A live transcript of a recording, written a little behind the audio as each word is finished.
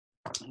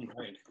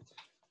Great.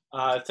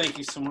 Thank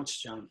you so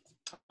much, John.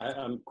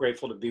 I'm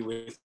grateful to be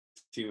with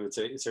you.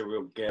 It's a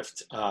real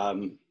gift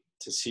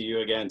to see you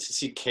again, to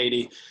see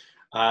Katy.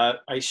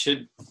 I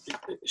should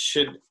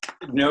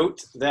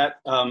note that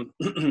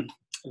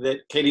that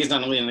Katy is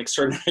not only an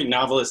extraordinary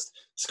novelist,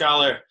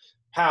 scholar,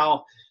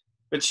 pal,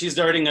 but she's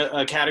starting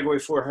a Category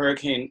 4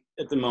 hurricane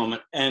at the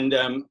moment.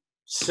 And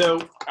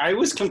so I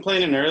was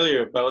complaining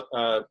earlier about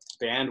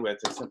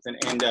bandwidth or something,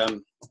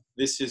 and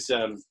this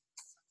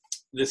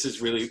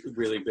is really,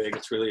 really big.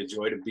 It's really a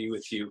joy to be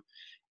with you,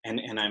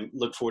 and I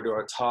look forward to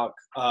our talk.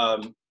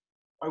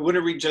 I want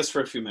to read just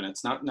for a few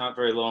minutes, not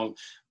very long,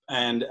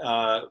 and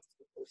I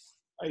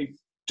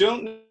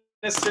don't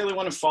necessarily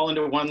want to fall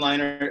into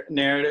one-liner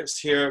narratives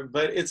here,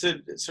 but it's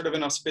a sort of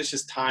an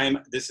auspicious time.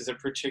 This is a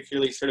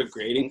particularly sort of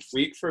grading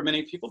week for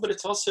many people, but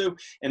it's also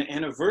an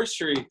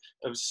anniversary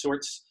of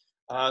sorts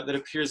that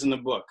appears in the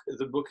book.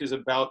 The book is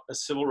about a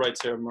civil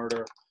rights era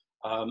murder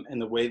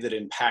and the way that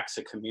it impacts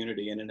a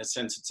community. And in a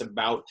sense, it's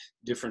about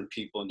different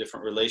people and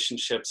different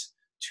relationships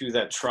to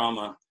that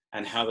trauma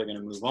and how they're going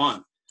to move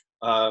on.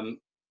 I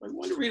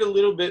want to read a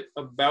little bit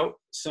about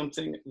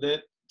something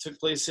that took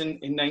place in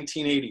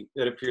 1980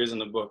 that appears in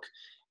the book.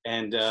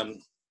 And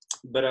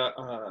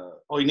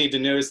all you need to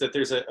know is that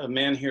there's a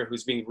man here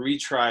who's being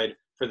retried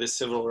for this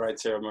civil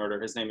rights era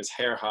murder. His name is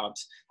Hare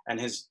Hobbs, and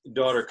his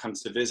daughter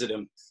comes to visit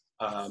him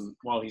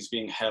while he's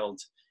being held.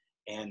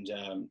 And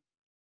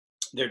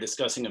they're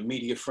discussing a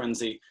media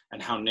frenzy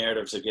and how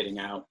narratives are getting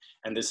out.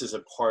 And this is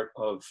a part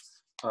of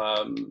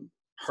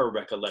her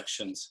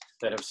recollections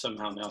that have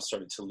somehow now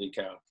started to leak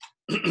out.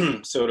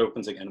 So it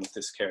opens again with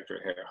this character,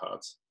 Hare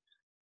Hobbs,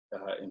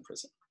 in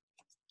prison.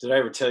 Did I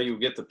ever tell you we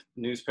get the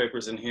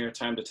newspapers in here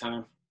time to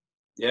time?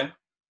 Yeah?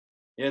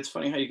 Yeah, it's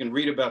funny how you can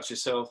read about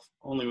yourself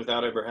only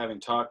without ever having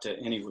talked to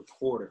any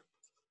reporter.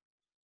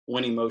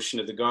 Winnie motioned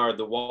to the guard.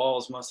 The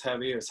walls must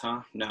have ears,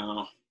 huh?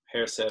 No,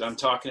 Hare said. I'm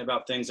talking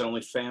about things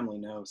only family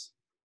knows.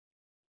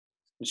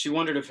 And she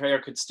wondered if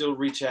Hare could still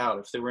reach out,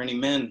 if there were any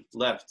men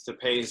left to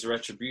pay his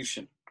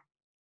retribution.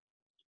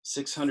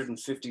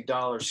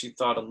 $650, she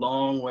thought, a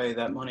long way.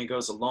 That money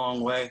goes a long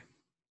way.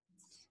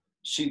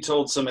 She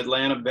told some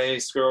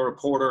Atlanta-based girl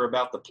reporter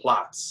about the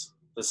plots,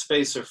 the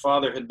space her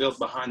father had built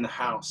behind the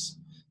house,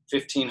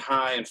 15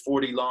 high and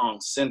 40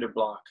 long, cinder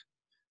block,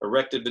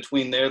 erected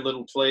between their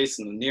little place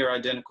and the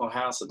near-identical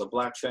house of the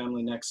black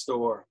family next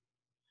door.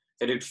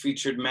 It had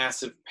featured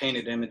massive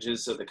painted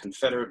images of the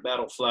Confederate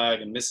battle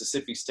flag and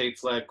Mississippi state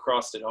flag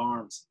crossed at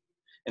arms.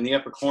 In the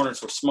upper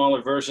corners were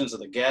smaller versions of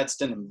the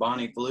Gadsden and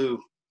Bonnie Blue.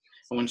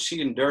 And when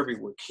she and Derby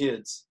were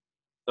kids,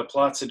 the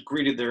plots had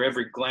greeted their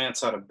every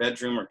glance out of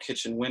bedroom or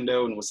kitchen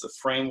window and was the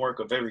framework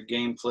of every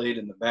game played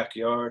in the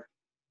backyard.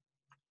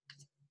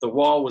 The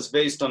wall was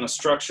based on a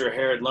structure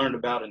Hare had learned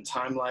about in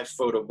Time Life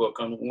photo book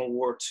on World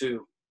War II.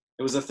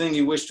 It was a thing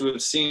he wished to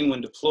have seen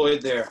when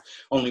deployed there,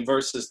 only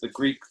versus the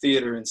Greek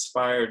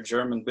theater-inspired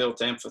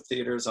German-built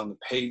amphitheaters on the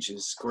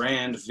pages,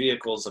 grand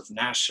vehicles of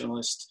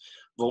nationalist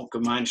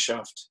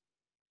Volksgemeinschaft.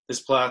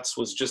 This Platz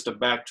was just a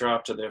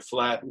backdrop to their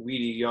flat,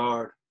 weedy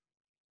yard.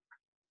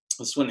 This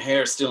was when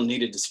Hare still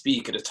needed to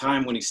speak, at a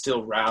time when he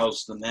still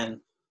roused the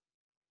men.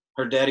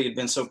 Her daddy had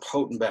been so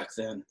potent back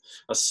then,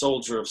 a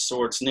soldier of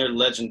sorts, near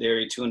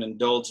legendary to an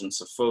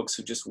indulgence of folks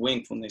who just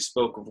winked when they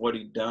spoke of what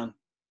he'd done.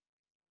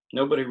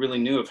 Nobody really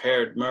knew if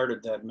Hare had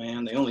murdered that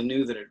man. They only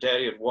knew that her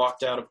daddy had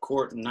walked out of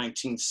court in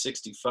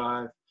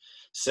 1965,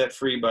 set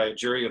free by a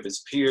jury of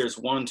his peers,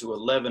 1 to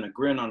 11, a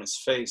grin on his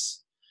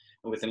face,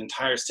 and with an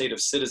entire state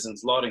of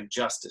citizens lauding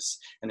justice,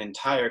 an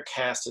entire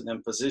cast of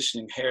them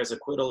positioning Hare's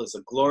acquittal as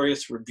a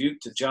glorious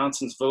rebuke to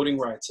Johnson's Voting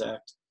Rights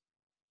Act.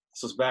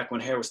 This was back when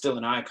Hare was still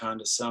an icon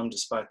to some,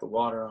 despite the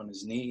water on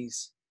his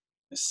knees,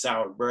 his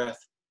sour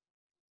breath.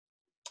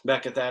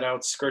 Back at that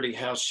outskirty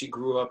house she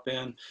grew up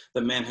in,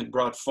 the men had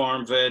brought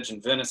farm veg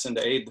and venison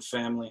to aid the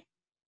family.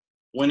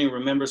 Winnie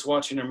remembers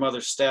watching her mother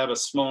stab a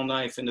small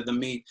knife into the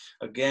meat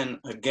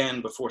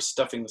again before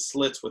stuffing the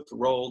slits with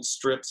rolled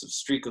strips of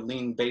streak of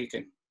lean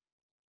bacon.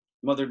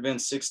 Mother had been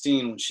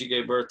 16 when she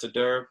gave birth to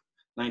Derb,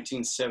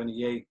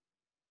 1978.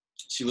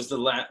 She was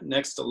the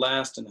next to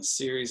last in a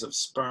series of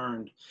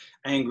spurned,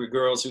 angry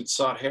girls who'd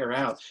sought Hare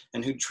out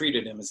and who'd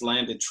treated him as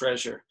landed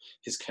treasure,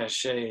 his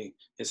cachet,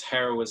 his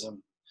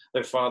heroism,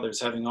 their fathers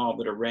having all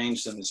but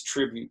arranged them as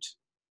tribute.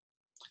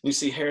 You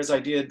see, Hare's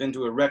idea had been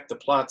to erect the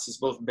plots as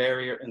both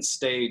barrier and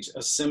stage,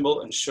 a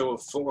symbol and show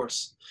of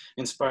force.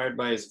 Inspired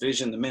by his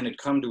vision, the men had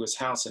come to his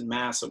house en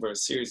masse over a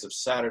series of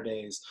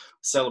Saturdays,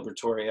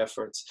 celebratory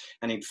efforts,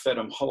 and he'd fed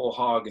them whole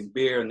hog and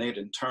beer, and they'd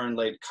in turn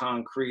laid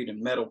concrete and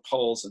metal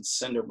poles and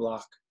cinder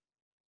block.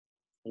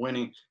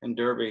 Winnie and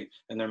Derby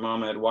and their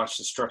mama had watched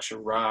the structure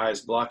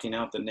rise, blocking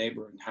out the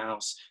neighboring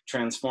house,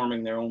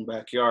 transforming their own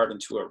backyard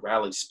into a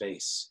rally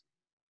space.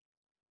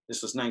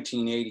 This was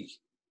 1980,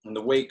 in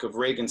the wake of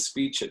Reagan's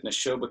speech at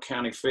Neshoba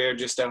County Fair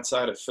just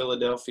outside of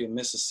Philadelphia,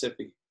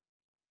 Mississippi.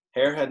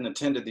 Hare hadn't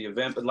attended the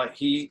event, but like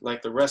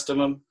the rest of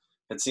them,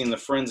 had seen the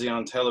frenzy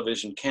on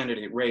television.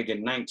 Candidate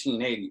Reagan,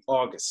 1980,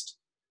 August.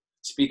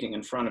 speaking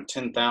in front of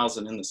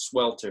 10,000 in the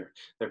swelter,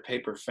 their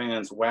paper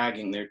fans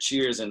wagging their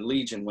cheers in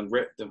legion when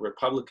the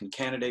Republican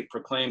candidate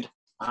proclaimed,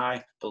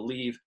 "I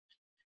believe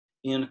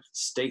in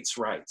states'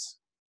 rights."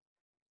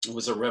 It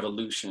was a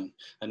revolution,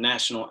 a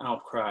national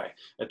outcry,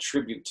 a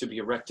tribute to be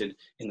erected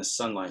in the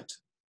sunlight.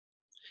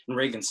 And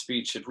Reagan's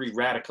speech had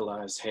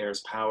re-radicalized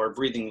Hare's power,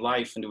 breathing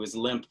life into his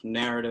limp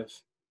narrative.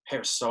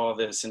 Hare saw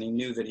this, and he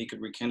knew that he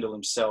could rekindle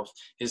himself,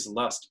 his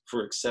lust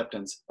for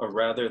acceptance, or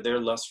rather their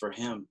lust for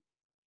him.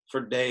 For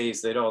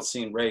days, they'd all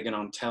seen Reagan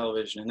on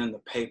television and in the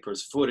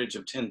papers, footage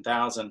of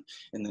 10,000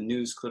 in the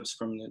news clips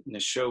from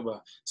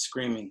Neshoba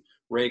screaming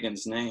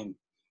Reagan's name.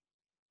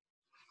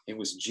 It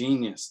was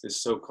genius,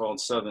 this so-called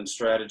Southern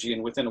strategy,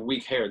 and within a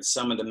week, Hare had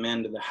summoned the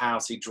men to the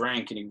house. He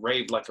drank and he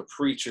raved like a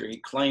preacher. He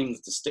claimed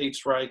that the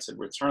states' rights had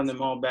returned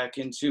them all back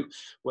into,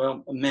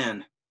 well,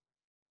 men.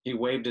 He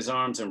waved his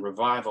arms in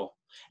revival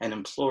and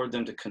implored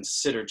them to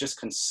consider, just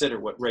consider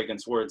what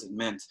Reagan's words had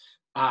meant.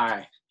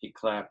 "I," he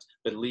clapped,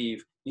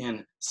 "believe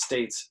in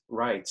states'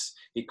 rights."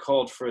 He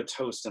called for a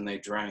toast and they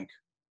drank.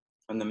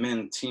 And the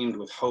men teemed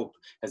with hope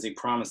as he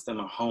promised them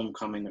a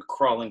homecoming, a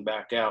crawling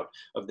back out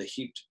of the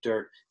heaped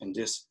dirt and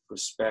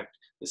disrespect.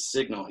 The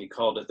signal, he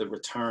called it, the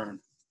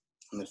return.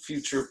 And the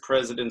future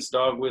president's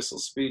dog whistle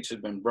speech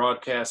had been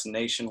broadcast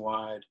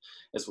nationwide,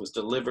 as was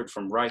delivered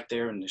from right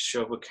there in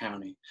Neshoba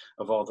County.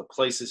 Of all the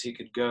places he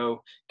could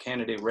go,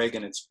 candidate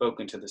Reagan had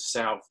spoken to the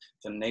South,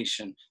 the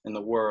nation, and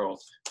the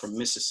world from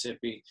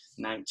Mississippi,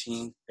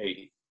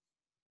 1980.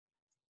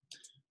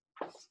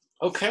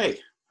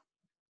 Okay.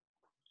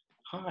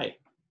 Hi.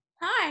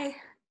 Hi.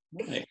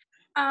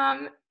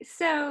 Hi.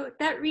 So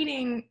that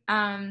reading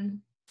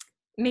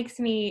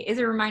is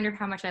a reminder of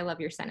how much I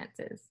love your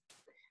sentences.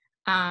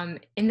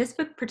 In this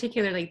book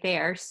particularly, they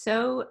are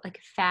so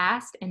like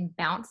fast and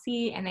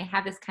bouncy, and they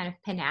have this kind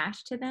of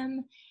panache to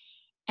them.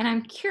 And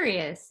I'm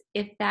curious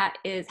if that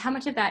is, how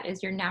much of that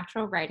is your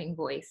natural writing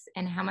voice,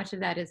 and how much of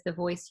that is the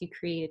voice you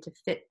created to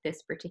fit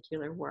this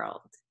particular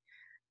world.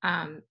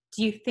 Do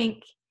you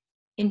think,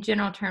 in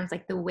general terms,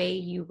 like the way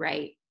you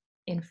write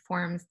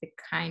informs the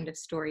kind of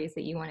stories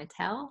that you want to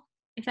tell,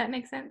 if that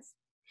makes sense?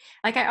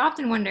 Like, I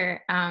often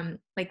wonder,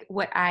 like,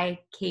 what I,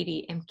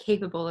 Katy, am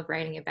capable of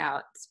writing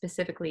about,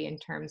 specifically in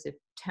terms of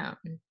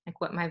tone,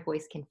 like what my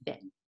voice can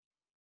fit.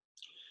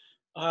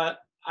 I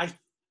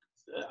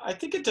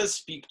think it does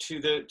speak to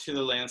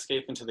the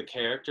landscape and to the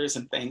characters.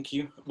 And thank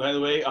you, by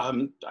the way.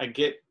 I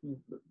get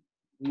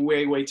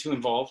way too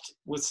involved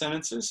with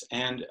sentences,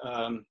 and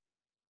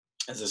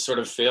as a sort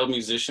of failed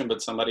musician,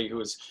 but somebody who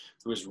was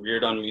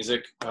reared on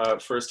music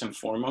first and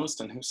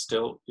foremost, and who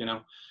still,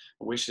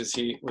 wishes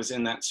he was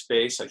in that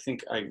space. I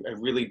think I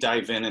really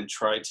dive in and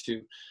try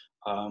to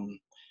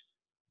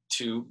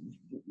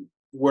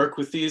work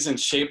with these and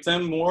shape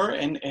them more.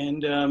 And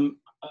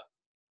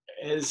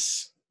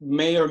as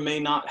may or may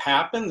not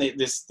happen,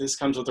 this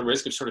comes with the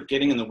risk of sort of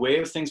getting in the way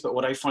of things. But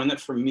what I find that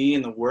for me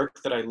in the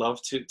work that I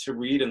love to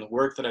read and the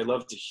work that I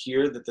love to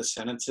hear, that the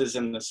sentences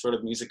and the sort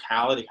of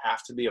musicality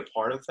have to be a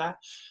part of that.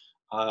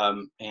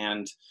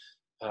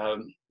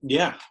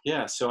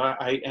 So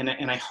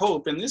I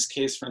hope in this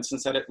case, for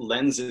instance, that it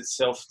lends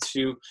itself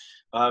to,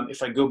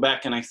 if I go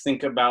back and I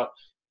think about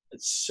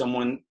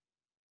someone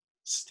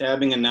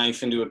stabbing a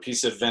knife into a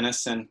piece of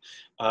venison,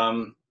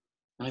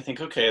 and I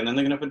think, okay, and then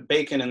they're going to put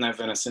bacon in that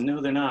venison.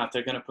 No, they're not.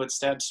 They're going to put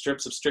stabbed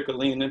strips of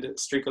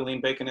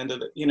stricoline bacon into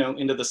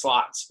the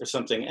slots or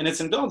something. And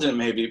it's indulgent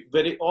maybe,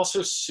 but it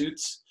also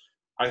suits,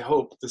 I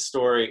hope, the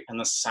story and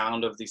the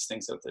sound of these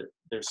things that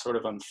they're sort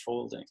of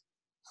unfolding.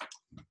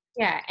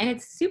 Yeah, and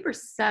it's super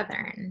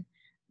Southern.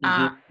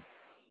 Mm-hmm.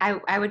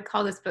 I would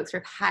call this book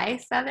sort of high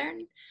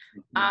Southern,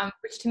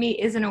 which to me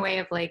isn't a way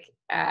of like,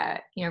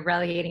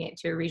 relegating it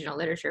to a regional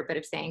literature, but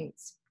of saying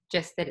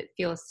just that it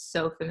feels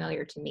so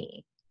familiar to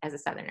me as a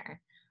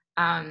Southerner.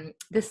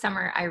 This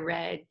summer I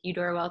read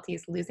Eudora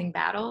Welty's Losing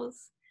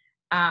Battles,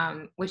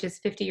 which is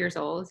 50 years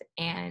old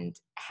and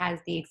has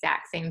the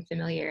exact same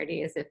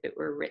familiarity as if it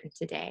were written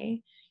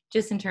today,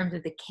 just in terms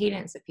of the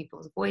cadence of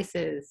people's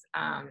voices,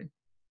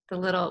 the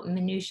little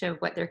minutiae of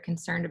what they're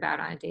concerned about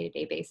on a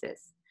day-to-day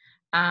basis.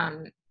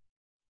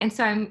 And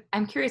so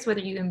I'm curious whether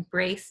you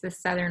embrace the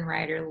Southern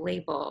writer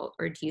label,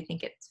 or do you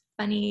think it's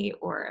funny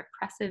or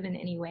oppressive in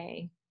any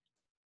way?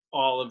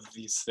 All of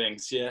these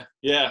things,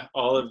 yeah,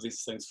 all of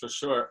these things for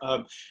sure.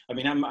 I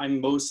mean, I'm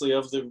mostly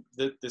of the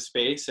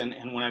space,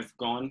 and when I've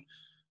gone,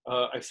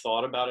 I've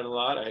thought about it a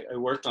lot. I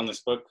worked on this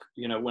book,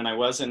 when I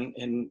was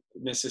in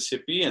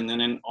Mississippi, and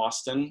then in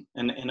Austin,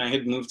 and I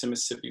had moved to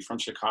Mississippi from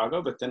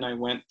Chicago, but then I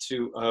went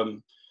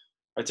to,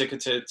 I took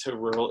it to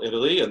rural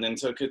Italy, and then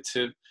took it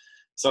to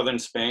southern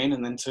Spain,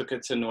 and then took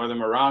it to northern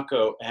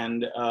Morocco,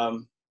 and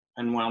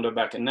wound up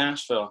back in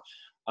Nashville.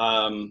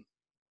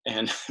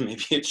 And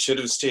maybe it should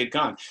have stayed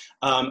gone.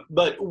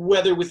 But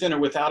whether within or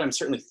without, I'm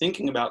certainly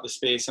thinking about the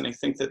space, and I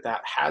think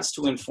that has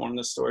to inform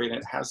the story, and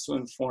it has to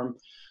inform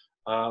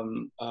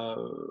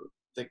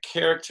the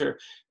character.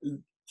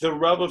 The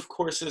rub, of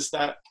course, is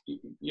that,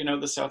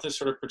 the South is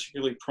sort of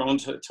particularly prone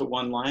to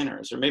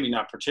one-liners, or maybe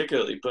not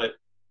particularly, but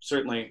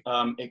certainly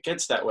it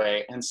gets that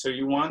way. And so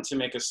you want to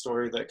make a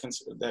story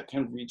that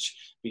can reach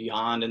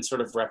beyond and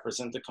sort of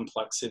represent the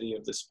complexity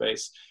of the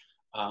space,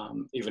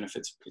 even if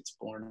it's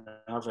born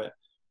of it.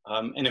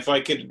 And if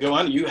I could go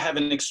on, you have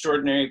an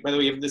extraordinary, by the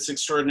way, you have this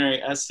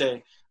extraordinary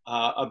essay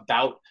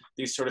about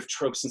these sort of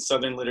tropes in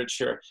Southern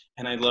literature.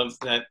 And I love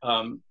that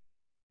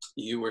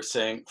you were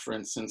saying, for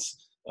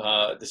instance,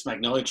 this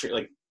magnolia tree,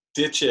 like,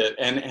 ditch it.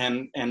 And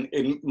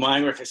in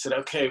my work, I said,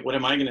 okay, what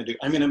am I going to do?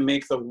 I'm going to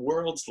make the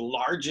world's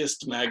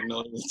largest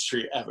magnolia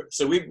tree ever.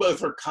 So we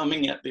both were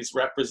coming at these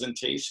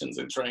representations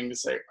and trying to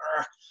say,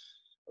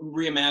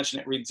 reimagine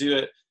it, redo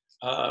it.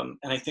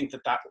 And I think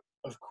that,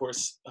 of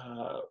course,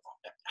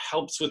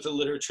 helps with the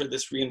literature,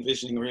 this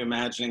re-envisioning,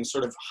 reimagining,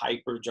 sort of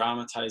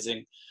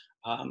hyper-dramatizing.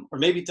 Or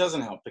maybe it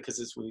doesn't help, because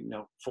as we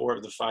know, 4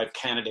 of the 5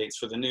 candidates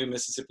for the new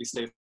Mississippi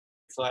state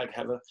flag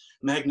have a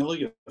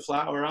magnolia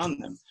flower on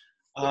them.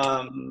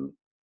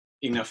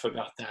 Enough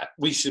about that.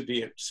 We should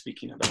be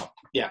speaking about,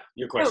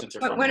 your questions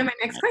are fun. One of my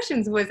next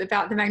questions was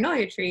about the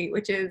magnolia tree,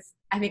 which is,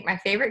 I think, my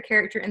favorite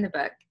character in the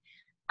book.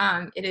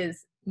 It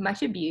is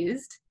much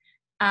abused.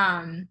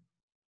 And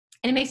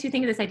it makes you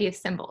think of this idea of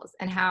symbols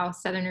and how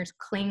Southerners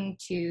cling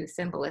to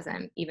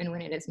symbolism even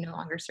when it is no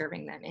longer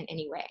serving them in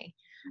any way.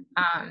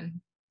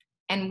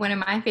 And one of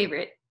my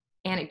favorite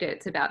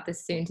anecdotes about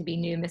this soon-to-be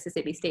new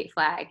Mississippi state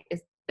flag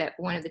is that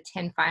one of the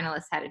 10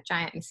 finalists had a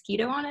giant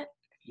mosquito on it.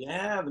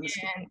 Yeah,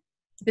 and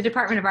the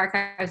Department of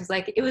Archives was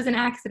like, it was an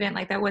accident,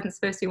 like that wasn't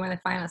supposed to be one of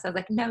the finalists. I was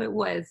like, no, it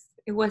was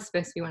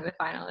supposed to be one of the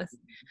finalists.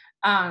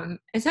 And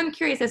so I'm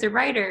curious, as a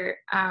writer,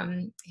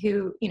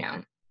 who,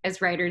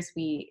 as writers,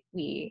 we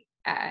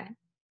our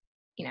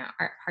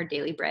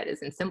daily bread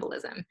is in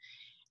symbolism.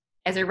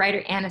 As a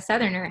writer and a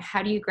Southerner,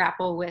 how do you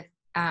grapple with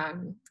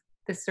the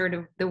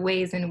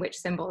ways in which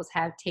symbols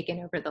have taken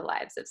over the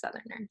lives of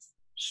Southerners?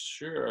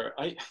 Sure,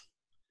 I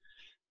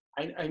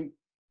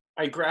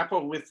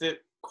grapple with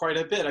it quite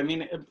a bit. I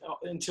mean,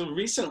 until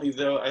recently,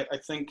 though, I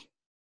think,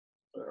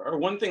 or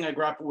one thing I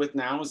grapple with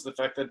now is the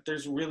fact that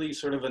there's really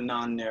sort of a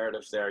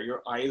non-narrative there.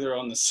 You're either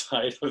on the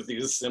side of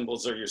these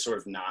symbols or you're sort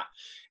of not.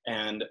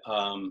 And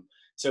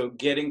so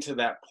getting to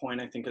that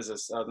point, I think, as a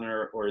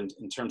Southerner, or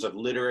in terms of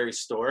literary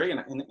story,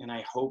 and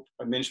I hope,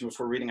 I mentioned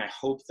before reading, I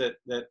hope that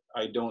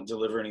I don't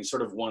deliver any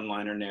sort of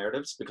one-liner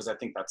narratives, because I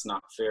think that's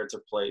not fair to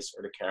place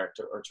or to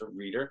character or to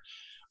reader.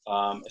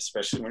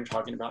 Especially when you're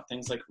talking about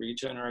things like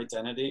region or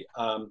identity.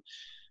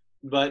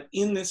 But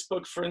in this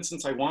book, for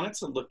instance, I wanted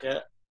to look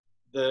at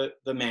the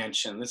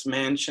mansion, this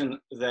mansion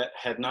that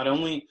had not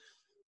only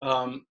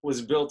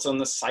was built on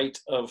the site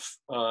of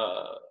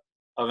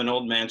an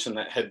old mansion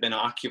that had been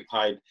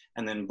occupied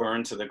and then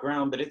burned to the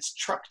ground, but it's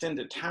trucked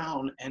into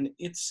town, and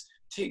it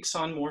takes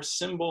on more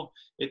symbol,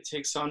 it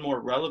takes on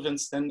more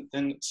relevance than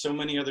so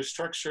many other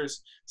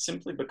structures,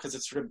 simply because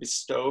it's sort of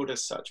bestowed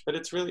as such. But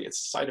it's a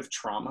site of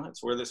trauma.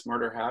 It's where this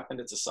murder happened.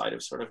 It's a site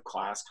of sort of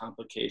class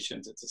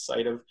complications. It's a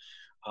site of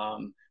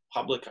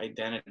public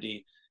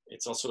identity.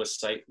 It's also a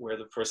site where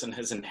the person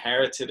has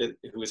inherited it,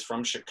 who is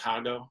from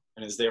Chicago,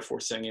 and is therefore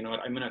saying, you know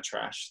what, I'm going to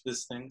trash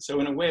this thing. So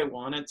in a way, I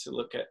wanted to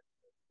look at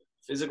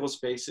physical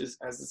spaces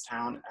as this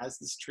town, as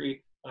this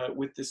tree,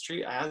 with this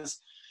tree as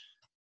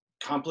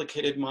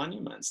complicated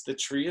monuments. The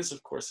tree is,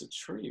 of course, a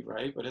tree,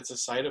 right? But it's a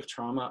site of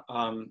trauma,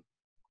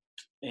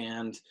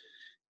 and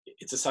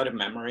it's a site of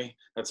memory.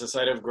 It's a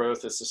site of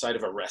growth. It's a site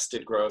of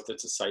arrested growth.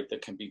 It's a site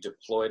that can be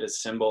deployed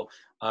as symbol.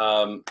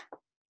 I'm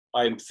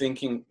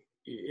thinking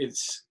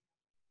it's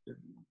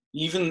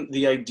even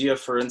the idea,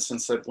 for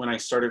instance, that when I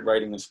started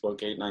writing this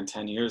book 8, 9,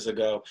 10 years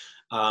ago,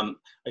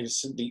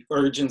 the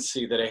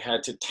urgency that I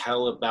had to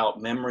tell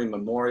about memory,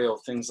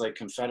 memorial, things like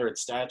Confederate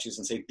statues,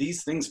 and say,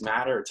 these things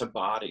matter to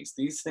bodies.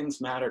 These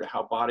things matter to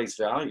how bodies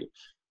value.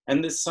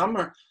 And this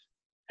summer,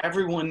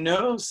 everyone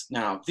knows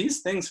now, these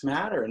things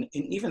matter. And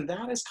even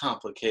that is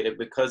complicated,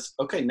 because,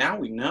 okay, now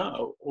we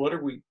know, what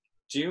are we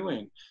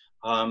doing?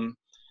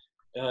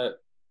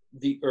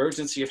 The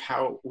urgency of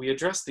how we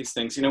address these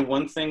things. You know,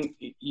 one thing,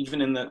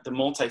 even in the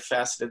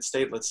multifaceted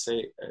state, let's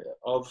say,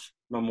 of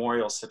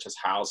memorials such as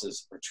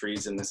houses or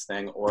trees in this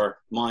thing, or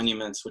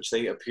monuments, which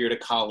they appear to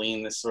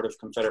Colleen, this sort of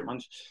Confederate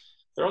monument,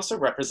 they're also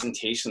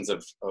representations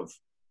of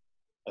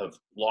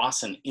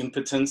loss and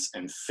impotence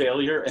and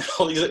failure and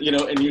all these, you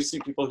know, and you see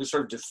people who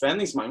sort of defend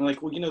these monuments,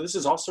 like, well, you know, this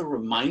is also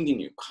reminding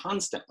you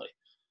constantly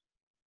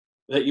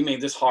that you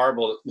made this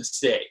horrible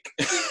mistake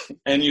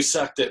and you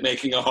sucked at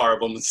making a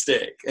horrible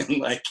mistake. And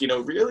like, you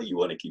know, really, you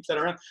want to keep that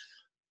around?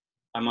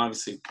 I'm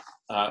obviously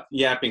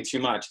yapping too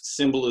much.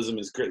 Symbolism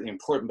is greatly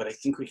important, but I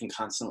think we can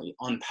constantly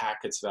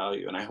unpack its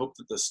value. And I hope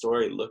that the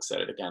story looks at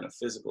it, again, a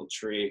physical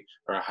tree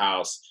or a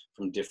house,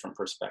 from different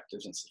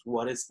perspectives, and says,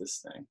 what is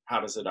this thing?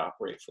 How does it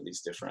operate for these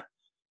different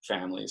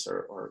families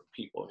or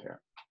people here?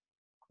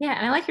 Yeah,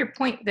 and I like your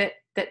point that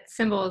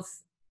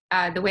symbols,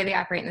 the way they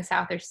operate in the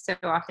South, are so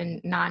often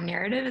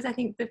non-narrative, is I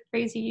think the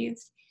phrase you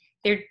used.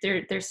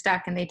 They're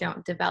stuck and they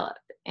don't develop.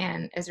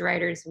 And as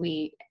writers,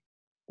 we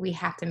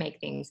have to make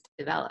things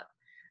develop.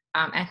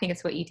 And I think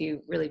it's what you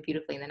do really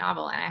beautifully in the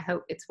novel. And I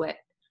hope it's what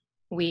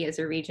we as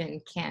a region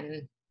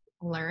can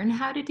learn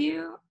how to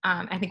do.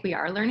 I think we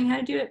are learning how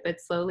to do it, but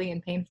slowly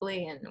and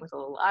painfully and with a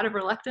lot of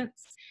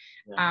reluctance.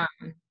 Yeah.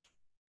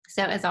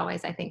 So as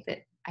always, I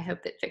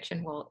hope that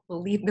fiction will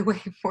lead the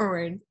way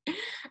forward.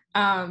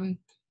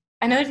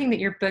 Another thing that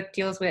your book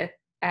deals with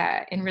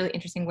in really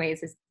interesting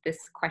ways is this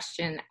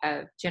question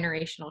of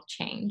generational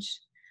change,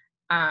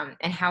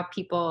 and how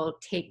people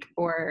take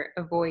or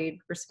avoid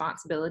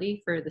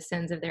responsibility for the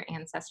sins of their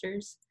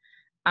ancestors.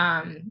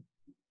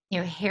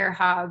 Hare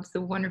Hobbs,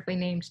 the wonderfully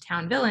named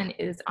town villain,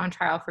 is on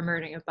trial for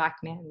murdering a Black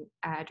man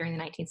during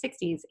the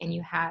 1960s, and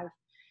you have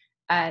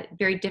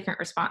very different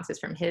responses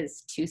from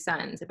his two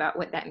sons about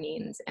what that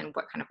means and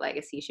what kind of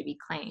legacy should be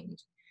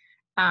claimed.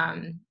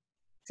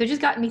 So it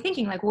just got me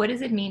thinking, like, what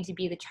does it mean to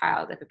be the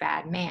child of a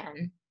bad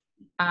man?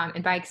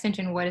 And by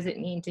extension, what does it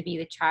mean to be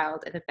the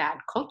child of a bad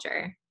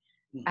culture,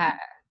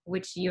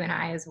 which you and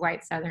I as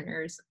white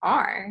Southerners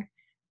are?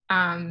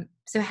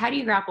 So how do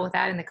you grapple with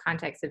that in the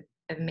context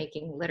of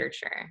making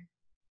literature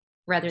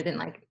rather than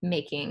like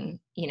making,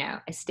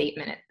 a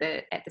statement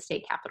at the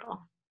state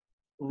capitol?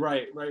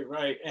 Right.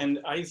 And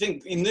I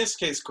think in this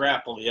case,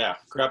 grapple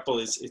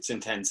it's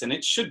intense, and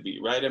it should be,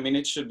 right? I mean,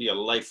 it should be a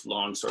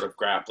lifelong sort of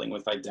grappling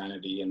with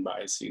identity and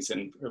biases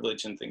and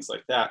privilege and things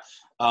like that.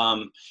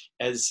 To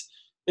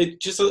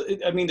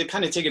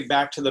kind of take it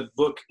back to the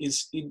book,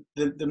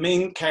 the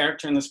main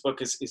character in this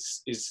book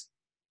is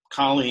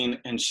Colleen,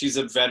 and she's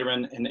a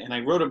veteran, and I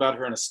wrote about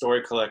her in a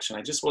story collection.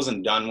 I just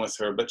wasn't done with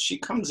her, but she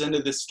comes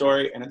into this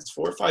story, and it's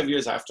 4 or 5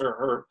 years after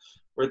her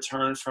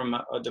return from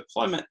a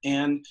deployment,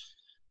 and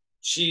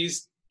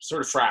she's sort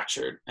of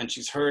fractured and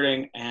she's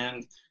hurting,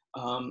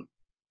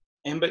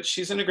 but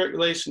she's in a great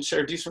relationship,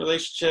 a decent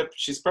relationship.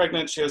 She's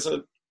pregnant. She has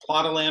a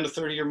plot of land, a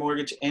 30-year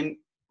mortgage, and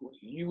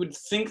you would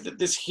think that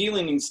this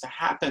healing needs to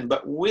happen.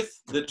 But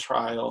with the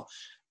trial,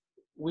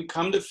 we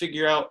come to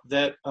figure out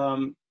that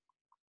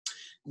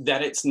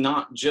it's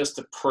not just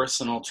a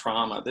personal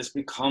trauma. This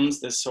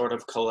becomes this sort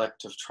of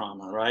collective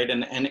trauma, right?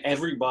 And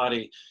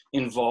everybody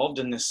involved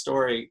in this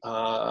story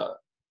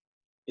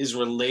is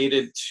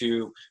related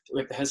to,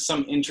 it has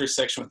some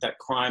intersection with that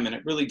crime, and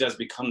it really does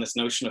become this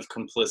notion of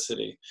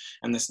complicity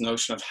and this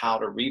notion of how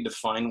to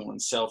redefine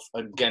oneself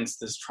against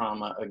this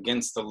trauma,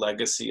 against the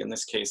legacy, in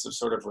this case, of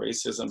sort of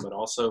racism, but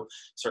also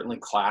certainly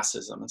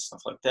classism and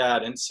stuff like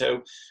that. And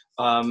so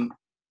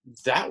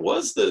that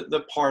was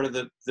the part of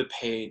the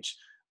page,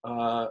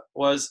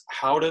 was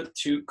how to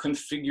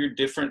configure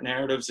different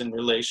narratives in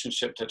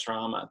relationship to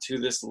trauma, to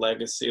this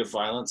legacy of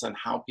violence, and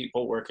how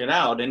people work it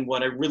out. And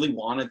what I really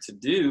wanted to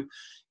do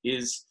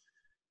is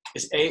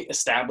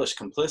establish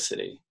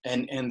complicity,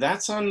 and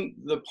that's on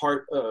the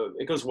part.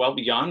 It goes well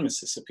beyond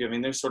Mississippi. I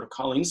mean, there's sort of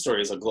Colleen's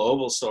story is a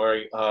global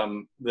story.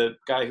 The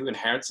guy who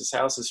inherits his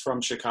house is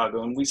from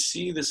Chicago, and we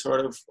see this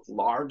sort of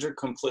larger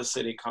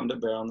complicity come to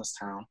bear on this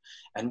town.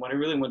 And what I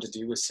really wanted to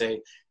do was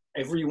say,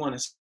 everyone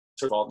is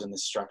involved in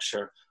this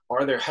structure.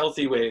 Are there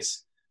healthy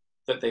ways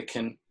that they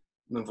can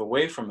move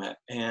away from it?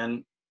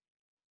 And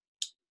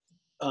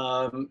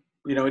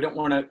we don't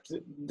want to,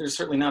 there's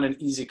certainly not an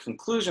easy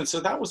conclusion. So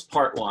that was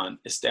part one,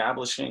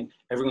 establishing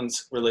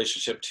everyone's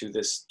relationship to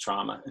this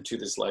trauma and to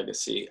this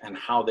legacy and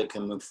how they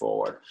can move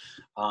forward.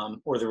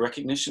 Or the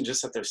recognition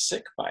just that they're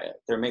sick by it.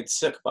 They're made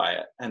sick by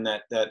it. And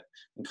that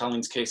in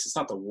Colleen's case, it's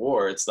not the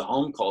war, it's the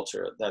home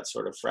culture that's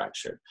sort of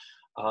fractured.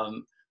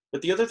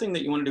 But the other thing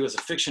that you want to do as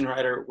a fiction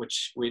writer,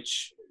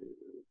 which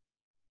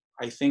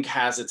I think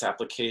has its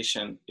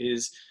application,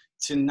 is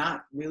to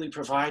not really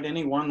provide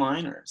any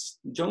one-liners.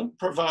 Don't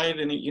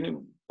provide any,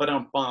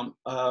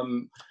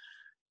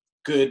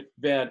 good,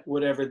 bad,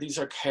 whatever. These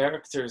are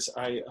characters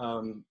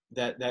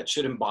that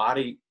should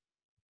embody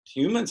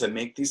humans and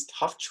make these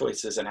tough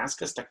choices and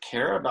ask us to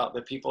care about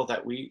the people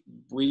that we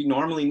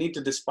normally need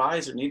to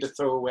despise or need to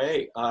throw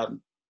away. I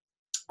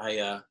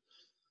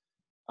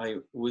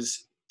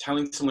was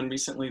telling someone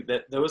recently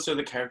that those are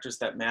the characters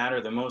that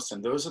matter the most,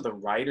 and those are the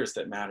writers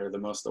that matter the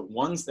most, the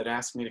ones that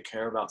ask me to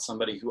care about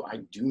somebody who I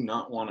do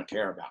not want to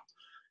care about.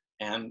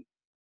 And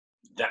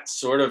that's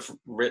sort of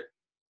writ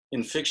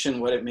in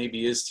fiction what it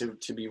maybe is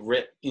to be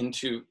writ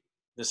into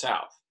the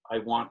South. I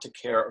want to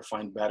care or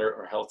find better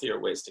or healthier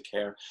ways to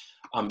care.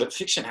 But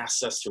fiction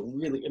asks us to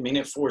really,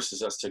 it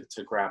forces us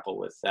to grapple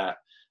with that,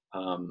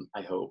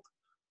 I hope.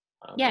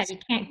 Yeah, you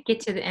can't get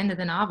to the end of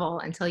the novel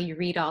until you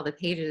read all the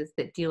pages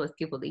that deal with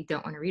people that you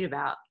don't want to read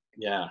about.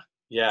 Yeah,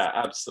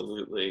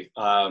 absolutely.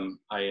 I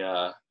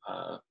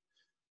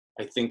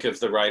think of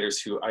the writers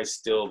who I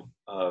still,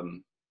 I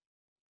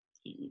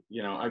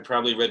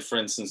probably read, for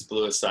instance,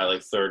 Blue Sky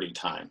like 30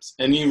 times.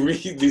 And you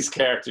read these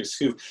characters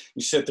who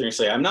you sit there and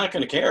say, I'm not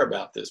going to care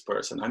about this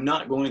person. I'm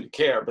not going to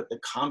care. But the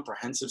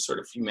comprehensive sort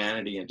of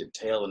humanity and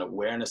detail and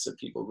awareness of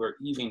people who are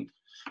even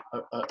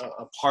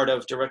a part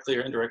of, directly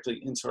or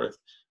indirectly, in sort of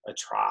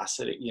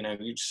atrocity, you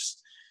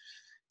just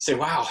say,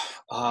 wow.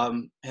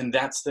 And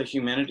that's the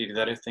humanity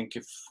that I think,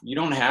 if you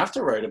don't have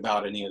to write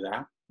about any of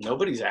that,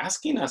 nobody's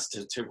asking us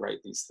to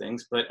write these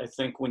things. But I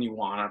think when you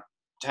want to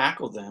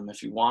tackle them,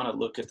 if you want to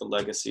look at the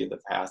legacy of the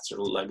past, or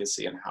the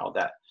legacy and how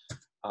that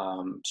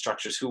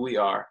structures who we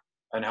are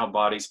and how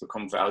bodies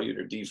become valued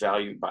or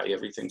devalued by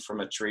everything from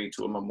a tree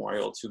to a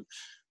memorial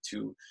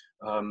to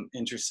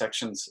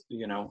intersections,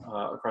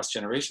 across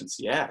generations.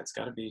 Yeah, it's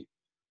got to be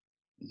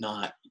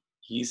not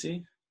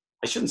easy.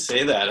 I shouldn't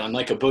say that on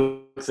like a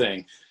book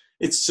thing.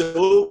 It's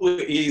so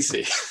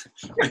easy.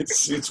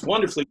 it's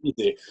wonderfully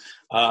easy.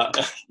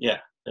 Yeah,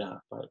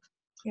 but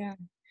Yeah.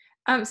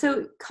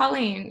 So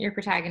Colleen, your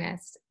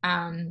protagonist,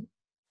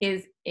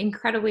 is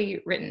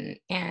incredibly written,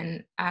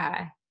 and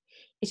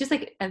it's just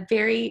like a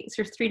very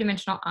sort of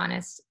three-dimensional,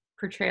 honest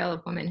portrayal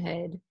of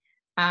womanhood,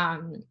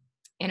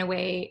 in a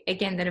way,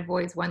 again, that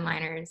avoids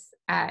one-liners.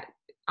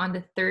 On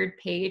the third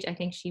page, I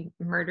think she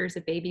murders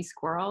a baby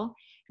squirrel,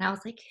 and I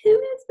was like, who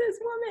is this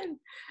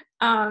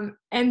woman?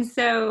 And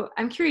so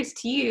I'm curious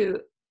to you,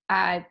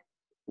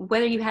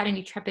 whether you had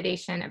any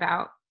trepidation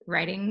about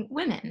writing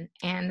women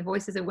and the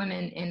voices of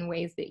women in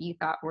ways that you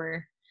thought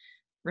were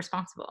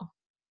responsible.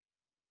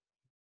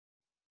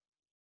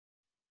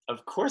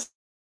 Of course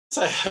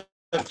I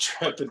have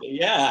trepidation.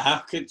 Yeah, how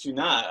could you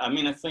not? I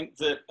mean, I think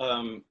that,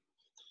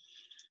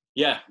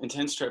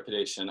 intense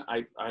trepidation.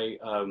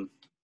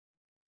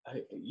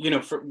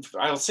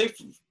 I'll say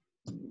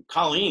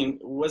Colleen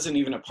wasn't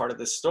even a part of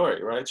this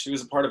story, right? She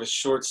was a part of a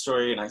short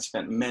story, and I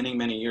spent many,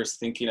 many years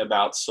thinking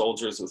about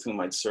soldiers with whom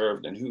I'd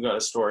served and who got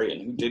a story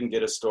and who didn't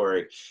get a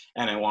story.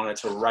 And I wanted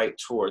to write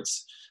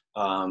towards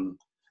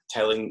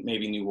telling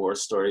maybe new war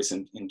stories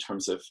in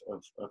terms of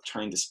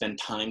trying to spend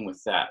time with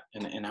that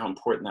and how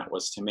important that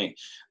was to me.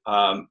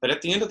 But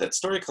at the end of that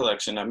story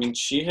collection, I mean,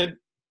 she had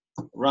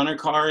run her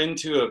car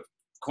into a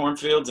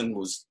cornfield and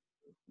was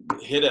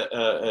hit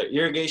a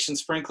irrigation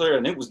sprinkler,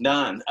 and it was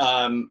done.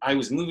 I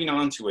was moving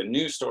on to a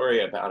new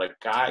story about a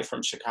guy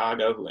from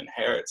Chicago who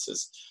inherits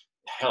his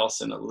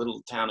house in a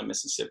little town in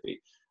Mississippi,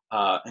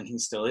 and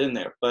he's still in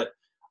there. But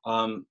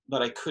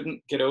I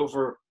couldn't get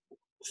over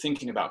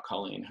thinking about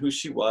Colleen, who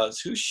she was,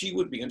 who she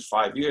would be in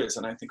 5 years.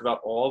 And I think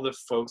about all the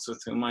folks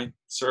with whom I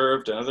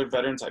served and other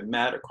veterans I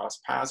met or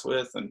crossed paths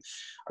with, and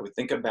I would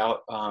think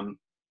about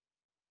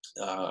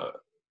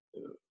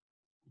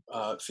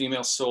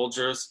female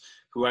soldiers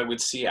who I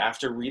would see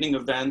after reading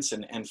events,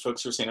 and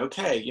folks were saying,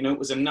 okay, it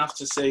was enough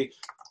to say,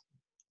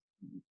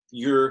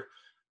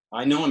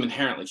 I know I'm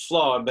inherently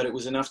flawed, but it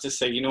was enough to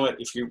say, you know what,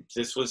 if you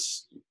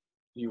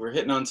were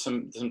hitting on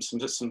some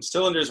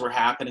cylinders were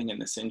happening in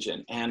this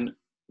engine. And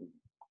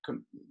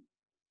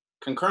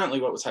concurrently,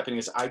 what was happening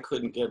is I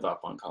couldn't give up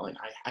on Colleen.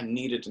 I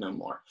needed to know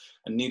more.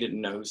 I needed to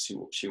know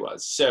who she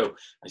was. So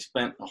I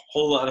spent a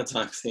whole lot of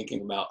time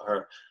thinking about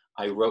her.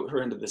 I wrote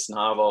her into this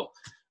novel.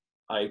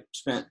 I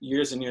spent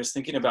years and years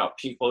thinking about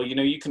people.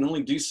 You can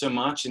only do so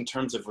much in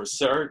terms of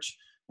research,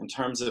 in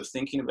terms of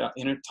thinking about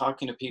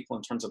talking to people,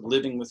 in terms of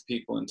living with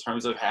people, in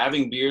terms of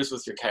having beers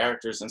with your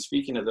characters and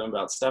speaking to them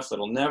about stuff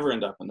that'll never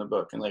end up in the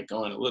book, and like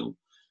going a little,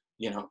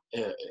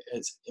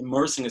 it's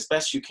immersing as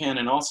best you can,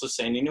 and also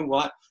saying, you know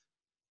what,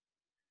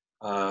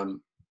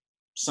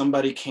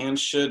 somebody can,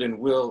 should, and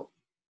will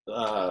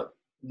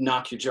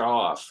knock your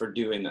jaw off for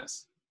doing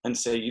this and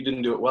say you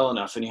didn't do it well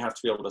enough, and you have to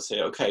be able to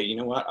say, okay, you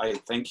know what, I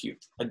thank you,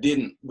 I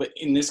didn't. But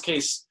in this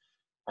case,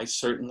 I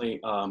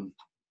certainly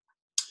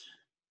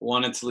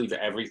wanted to leave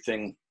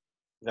everything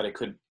that I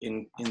could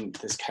in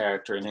this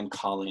character and in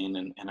Colleen,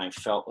 and I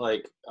felt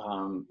like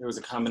there was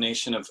a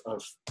combination of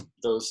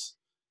those,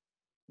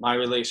 my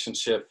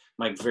relationship,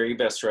 my very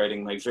best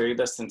writing, my very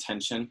best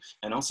intention,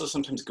 and also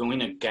sometimes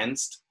going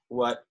against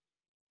what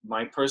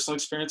my personal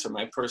experience or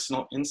my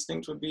personal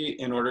instinct would be,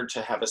 in order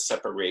to have a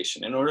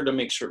separation, in order to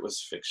make sure it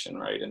was fiction,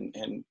 right?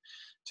 And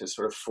to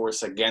sort of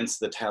force against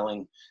the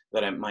telling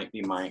that it might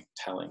be my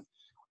telling.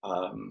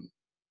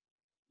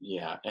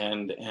 Yeah,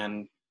 and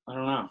I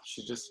don't know,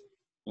 she just,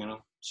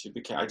 she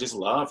became, I just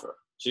love her.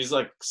 She's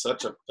like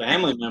such a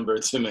family member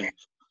to me.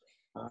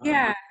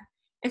 Yeah.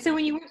 And so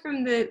when you went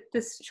from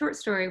this short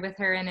story with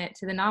her in it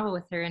to the novel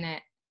with her in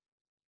it,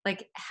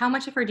 like, how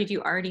much of her did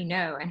you already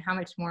know, and how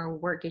much more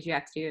work did you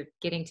have to do of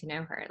getting to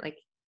know her? Like,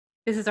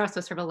 this is also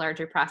sort of a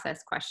larger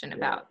process question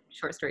about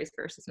short stories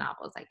versus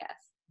novels, I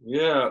guess.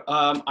 Yeah,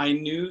 I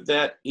knew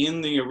that in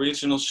the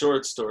original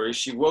short story,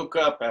 she woke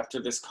up after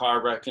this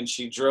car wreck and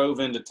she drove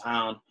into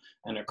town,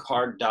 and her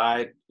car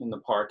died in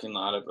the parking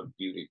lot of a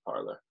beauty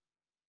parlor.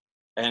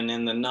 And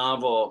in the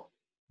novel,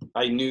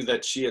 I knew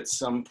that she at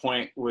some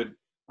point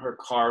her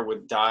car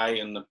would die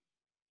in the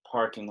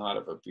parking lot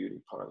of a beauty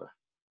parlor.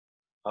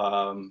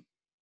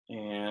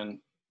 And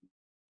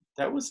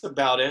that was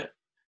about it.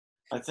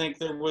 I think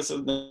there was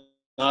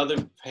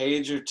another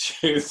page or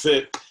two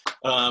that,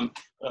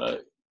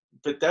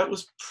 but that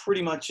was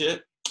pretty much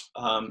it.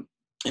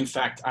 In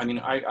fact, I mean,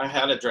 I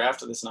had a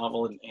draft of this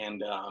novel,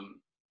 and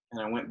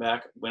I went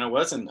back when I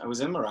was in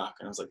Morocco,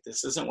 and I was like,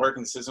 this isn't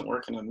working.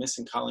 I'm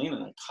missing Colleen.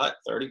 And I cut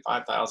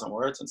 35,000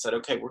 words and said,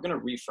 okay, we're going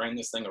to reframe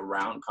this thing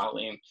around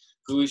Colleen.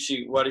 Who is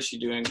she? What is she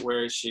doing?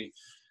 Where is she?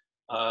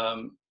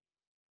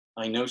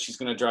 I know she's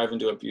going to drive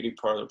into a beauty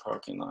parlor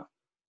parking lot,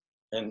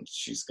 and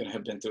she's going to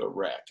have been through a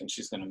wreck, and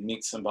she's going to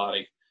meet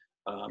somebody.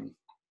 And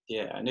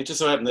it just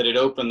so happened that it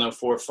opened though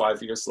 4 or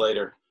 5 years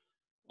later,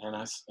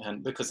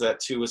 And because that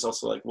too is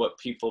also like what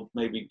people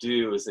maybe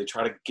do is they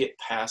try to get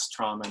past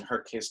trauma. In her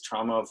case,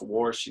 trauma of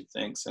war, she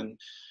thinks, and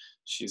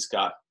she's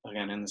got,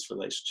 again, in this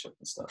relationship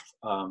and stuff.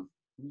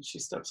 She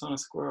steps on a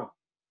squirrel.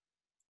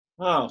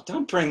 Oh,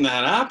 don't bring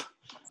that up.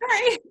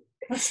 Sorry.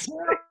 That's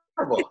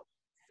terrible.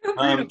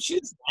 She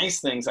does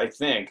nice things, I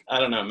think. I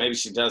don't know, maybe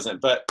she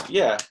doesn't, but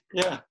yeah.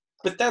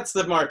 But that's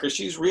the marker.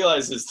 She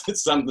realizes that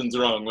something's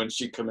wrong when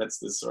she commits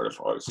this sort of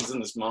horror. She's in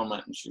this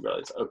moment and she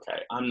realizes,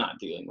 okay, I'm not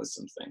dealing with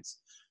some things.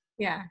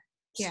 Yeah.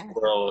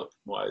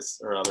 Squirrel-wise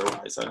or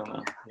otherwise, I don't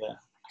know.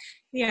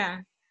 Yeah.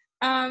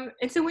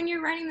 And so when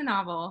you're writing the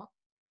novel,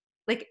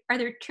 like, are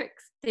there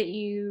tricks that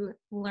you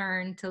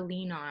learn to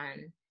lean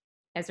on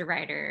as a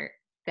writer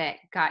that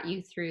got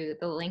you through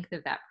the length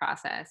of that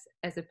process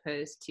as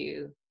opposed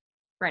to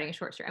writing a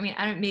short story? I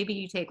mean, maybe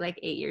you take like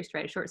 8 years to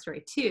write a short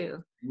story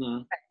too. Mm-hmm.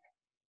 But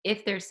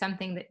if there's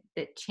something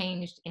that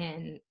changed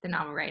in the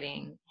novel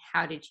writing,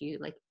 how did you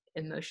like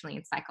emotionally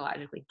and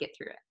psychologically get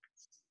through it?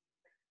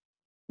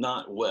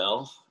 Not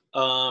well,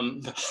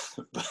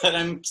 but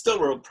I'm still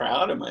real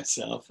proud of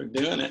myself for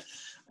doing it.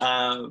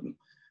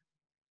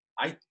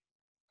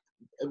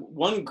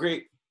 One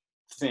great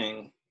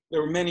thing,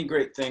 there were many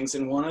great things,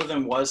 and one of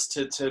them was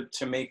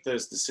to make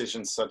those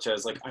decisions, such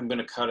as like, I'm going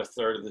to cut a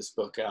third of this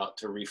book out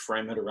to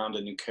reframe it around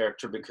a new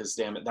character because,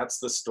 damn it, that's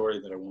the story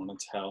that I want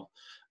to tell.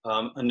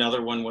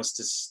 Another one was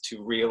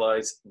to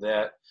realize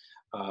that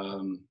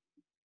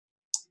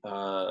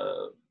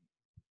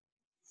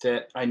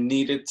that I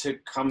needed to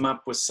come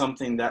up with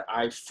something that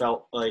I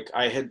felt like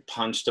I had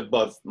punched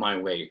above my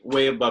weight,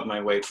 way above my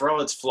weight, for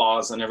all its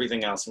flaws and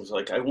everything else. It was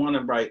like, I want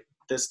to write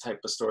this type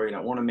of story and I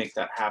want to make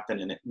that happen,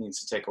 and it needs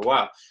to take a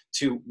while.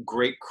 To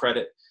great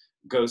credit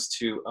goes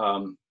to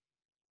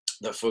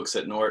the folks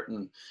at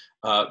Norton,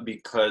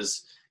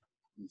 because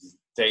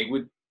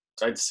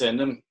I'd send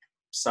them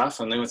stuff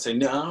and they would say,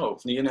 no,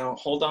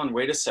 hold on,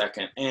 wait a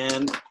second.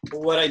 And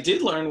what I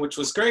did learn, which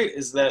was great,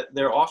 is that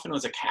there often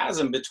was a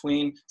chasm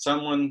between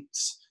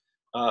someone's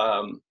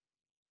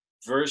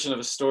version of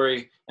a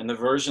story and the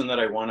version that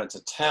I wanted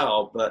to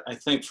tell. But I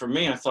think for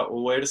me, I thought,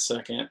 well, wait a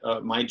second,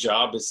 my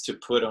job is to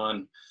put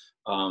on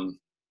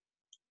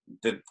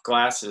the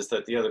glasses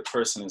that the other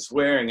person is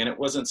wearing. And it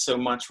wasn't so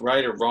much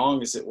right or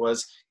wrong as it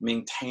was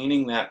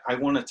maintaining that I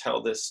want to tell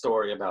this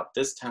story about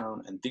this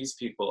town and these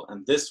people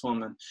and this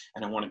woman,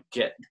 and I want to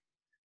get,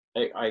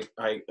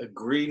 I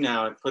agree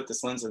now, I put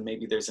this lens and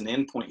maybe there's an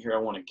end point here I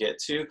want to get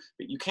to,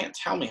 but you can't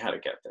tell me how to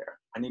get there.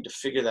 I need to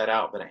figure that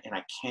out, and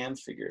I can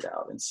figure it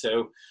out. And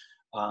so,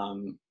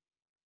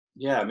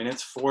 yeah, I mean,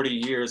 it's 40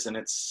 years and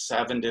it's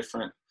 7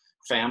 different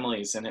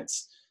families and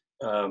it's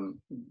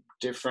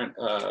different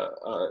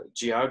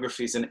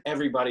geographies and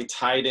everybody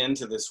tied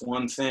into this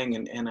one thing.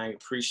 And I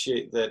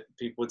appreciate that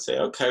people would say,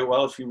 okay,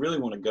 well, if you really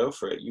want to go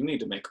for it, you need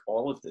to make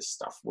all of this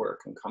stuff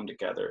work and come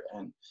together.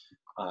 And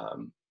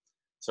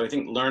so I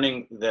think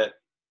learning that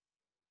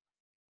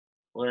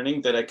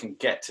I can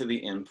get to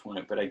the end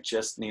point, but I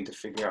just need to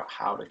figure out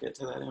how to get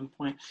to that end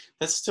point.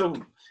 That's still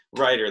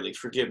writerly,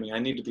 forgive me, I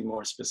need to be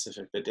more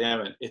specific, but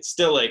damn it, it's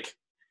still like,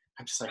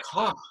 I'm just like,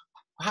 oh,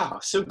 wow,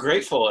 so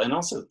grateful. And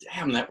also,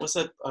 damn, that was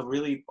a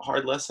really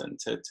hard lesson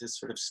to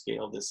sort of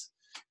scale this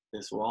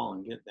wall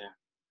and get there.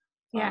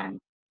 Yeah.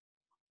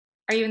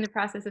 Are you in the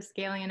process of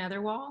scaling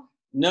another wall?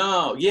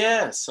 No,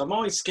 yes, I'm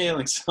always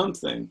scaling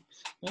something.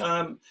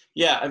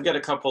 Yeah, I've got a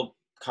couple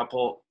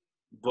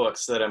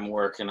books that I'm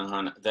working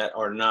on that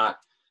are not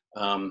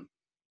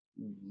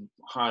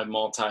high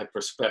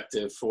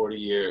multi-perspective 40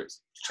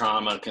 years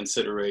trauma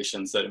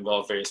considerations that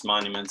involve various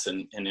monuments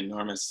and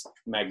enormous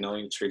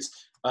magnolia trees.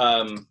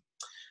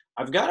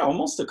 I've got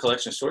almost a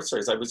collection of short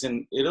stories. I was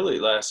in Italy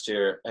last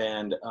year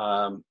and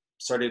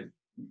started,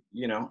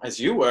 as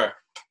you were,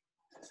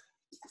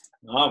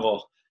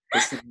 novel.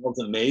 This was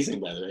amazing,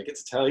 by the way. I get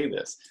to tell you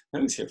this.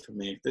 Nobody's here for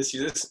me. This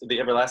the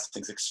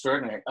everlasting is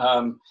extraordinary.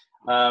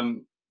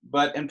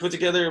 And put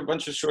together a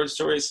bunch of short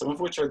stories, some of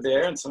which are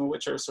there and some of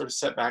which are sort of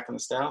set back in the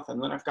South.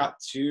 And then I've got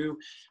 2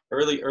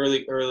 early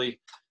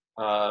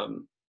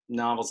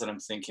novels that I'm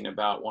thinking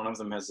about. One of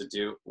them has to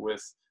do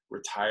with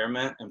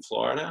retirement in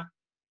Florida.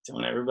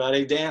 Don't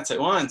everybody dance at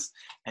once.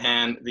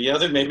 And the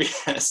other maybe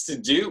has to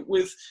do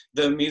with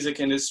the music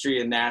industry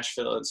in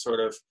Nashville and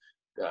sort of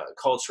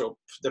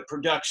the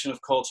production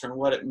of culture and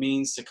what it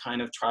means to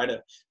kind of try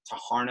to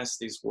harness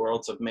these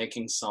worlds of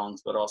making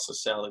songs, but also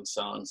selling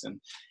songs.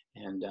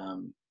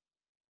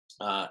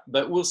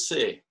 But we'll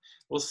see.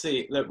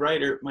 The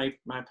writer,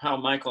 my pal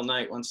Michael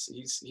Knight, once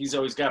he's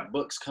always got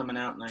books coming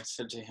out, and I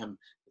said to him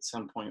at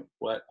some point,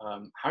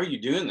 how are you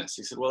doing this?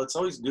 He said, well, it's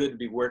always good to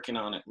be working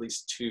on at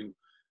least two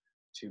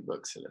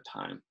books at a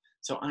time.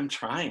 So I'm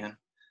trying.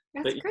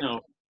 That's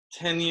but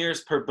 10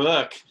 years per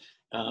book.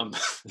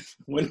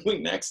 When we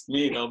next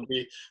meet, I'll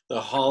be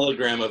the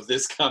hologram of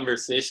this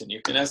conversation.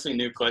 You can ask me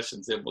new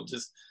questions and we'll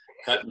just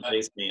cut and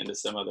paste me into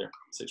some other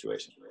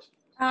situation.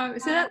 So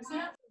that's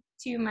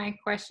to my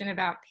question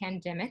about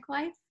pandemic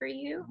life for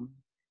you.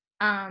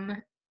 Mm-hmm.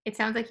 It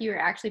sounds like you were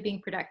actually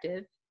being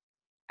productive.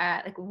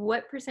 Like,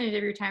 what percentage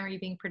of your time are you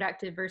being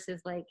productive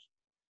versus like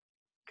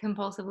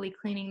compulsively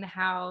cleaning the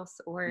house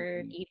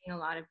or eating a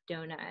lot of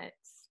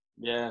donuts.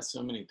 Yeah,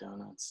 so many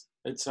donuts.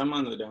 I'm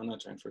on the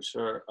donut train for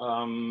sure.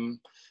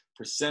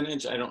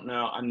 Percentage, I don't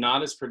know. I'm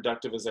not as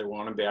productive as I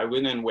want to be. I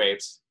went in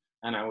waves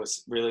and I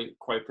was really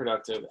quite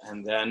productive.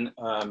 And then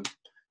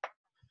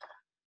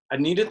I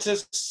needed to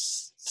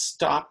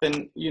stop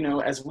and,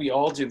 as we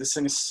all do, this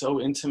thing is so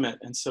intimate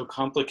and so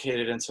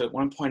complicated. And so at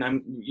one point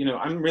I'm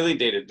really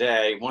day to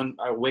day.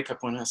 I wake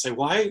up one and I say,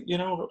 why,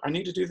 I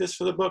need to do this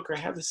for the book, or I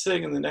have this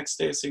thing. And the next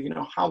day I say,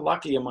 how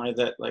lucky am I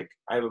that like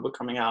I have a book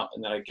coming out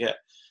and that I get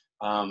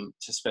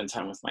to spend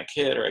time with my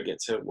kid, or I get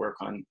to work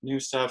on new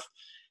stuff.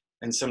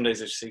 And some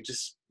days I say,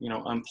 just,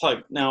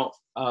 unplug. Now,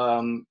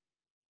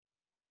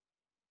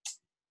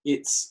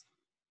 it's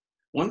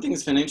one thing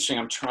that's been interesting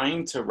I'm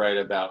trying to write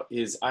about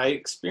is I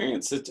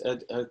experienced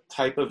a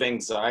type of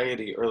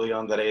anxiety early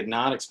on that I had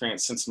not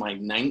experienced since my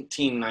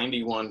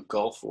 1991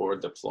 Gulf War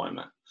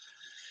deployment.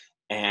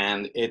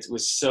 And it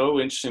was so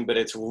interesting, but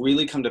it's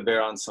really come to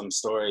bear on some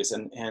stories.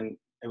 And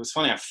it was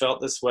funny, I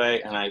felt this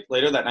way, and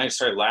later that night I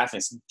started laughing.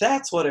 I said,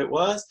 that's what it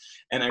was.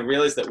 And I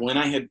realized that when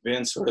I had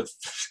been sort of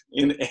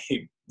in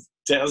a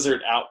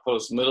desert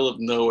outpost, middle of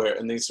nowhere,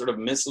 and these sort of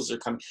missiles are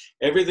coming,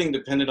 everything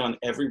depended on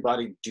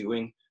everybody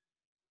doing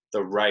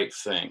the right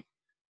thing.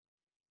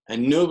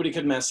 And nobody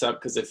could mess up,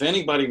 because if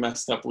anybody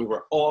messed up, we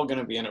were all going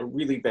to be in a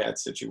really bad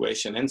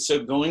situation. And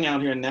so going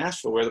out here in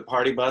Nashville, where the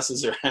party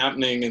buses are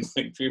happening and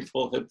like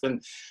people have been,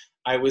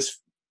 I was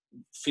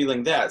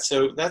feeling that.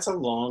 So that's a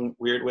long,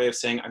 weird way of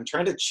saying I'm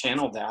trying to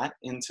channel that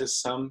into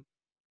some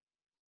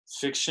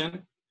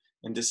fiction,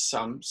 into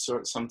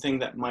something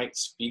that might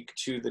speak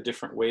to the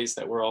different ways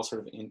that we're all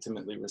sort of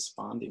intimately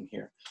responding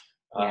here.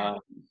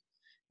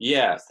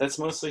 Yeah, that's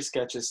mostly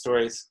sketches,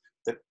 stories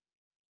that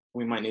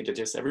we might need to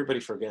just everybody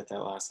forget that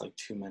last like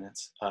 2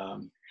 minutes.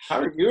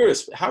 How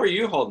are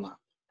you holding up?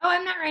 Oh,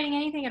 I'm not writing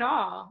anything at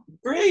all.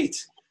 Great.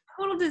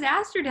 Total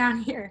disaster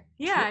down here.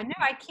 Yeah, no,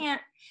 I can't.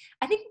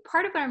 I think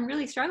part of what I'm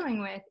really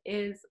struggling with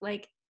is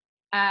like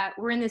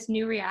we're in this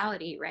new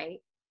reality, right?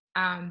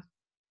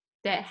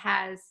 That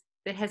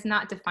has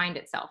not defined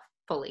itself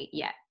fully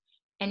yet,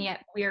 and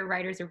yet we are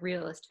writers of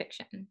realist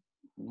fiction.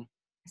 Mm-hmm.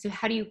 So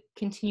how do you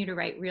continue to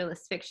write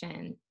realist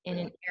fiction in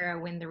an era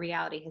when the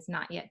reality has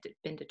not yet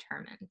been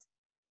determined?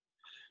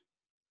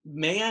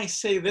 May I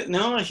say that?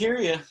 No, I hear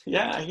you.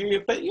 Yeah, I hear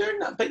you. But you're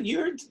not. But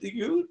you.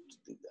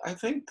 I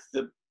think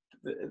the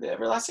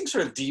everlasting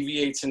sort of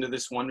deviates into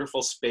this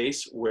wonderful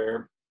space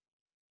where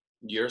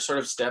you're sort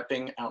of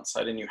stepping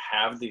outside and you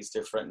have these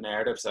different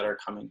narratives that are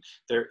coming.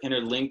 They're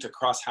interlinked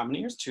across how many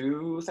years?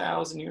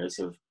 2,000 years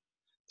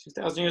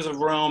of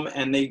Rome,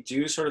 and they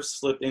do sort of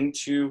slip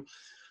into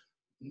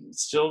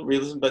still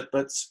realism, but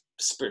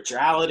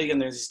spirituality, and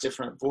there's these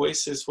different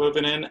voices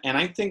woven in. And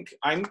I think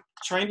I'm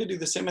trying to do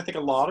the same. I think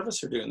a lot of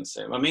us are doing the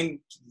same. I mean,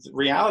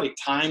 reality,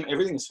 time,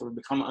 everything has sort of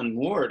become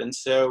unmoored. And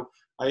so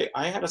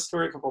I had a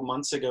story a couple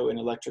months ago in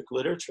electric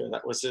literature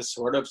that was this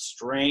sort of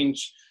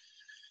strange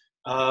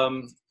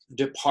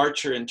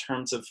departure in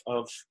terms of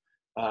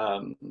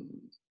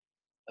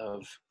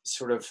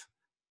sort of,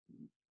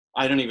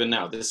 I don't even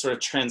know, this sort of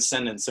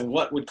transcendence, and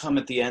what would come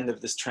at the end of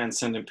this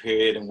transcendent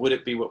period, and would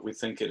it be what we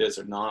think it is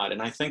or not?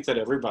 And I think that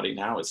everybody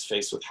now is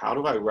faced with, how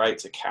do I write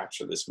to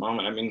capture this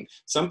moment? I mean,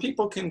 some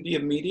people can be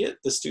immediate.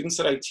 The students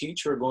that I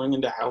teach who are going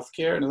into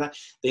healthcare and that,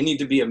 they need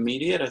to be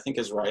immediate. I think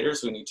as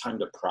writers, we need time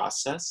to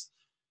process.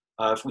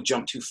 If we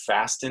jump too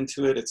fast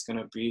into it, it's going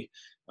to be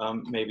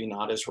maybe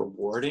not as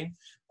rewarding.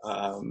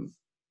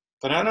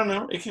 But I don't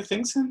know,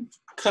 things can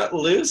cut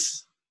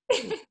loose.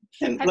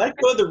 And let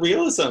go of the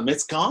realism.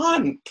 It's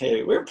gone,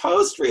 Katy. We're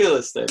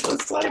post-realistic.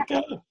 Let's let it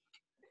go.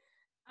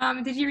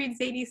 Did you read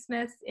Zadie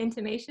Smith's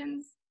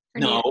Intimations?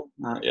 No,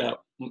 not yet.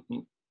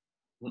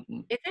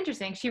 It's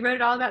interesting. She wrote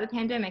it all about the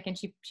pandemic, and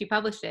she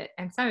published it,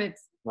 and some of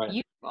it's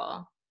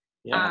beautiful.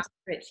 Yeah.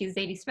 But she's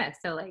Zadie Smith,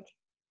 so like.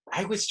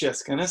 I was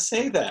just gonna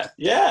say that.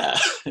 Yeah.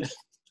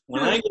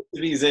 When I get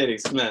to be Zadie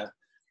Smith,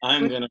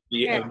 I'm going to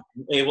be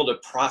able to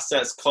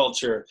process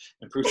culture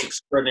and produce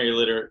extraordinary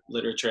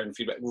literature and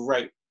feedback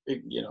right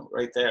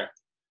there.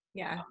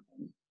 Yeah.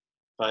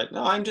 But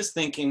no, I'm just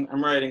thinking,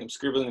 I'm writing, I'm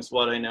scribbling is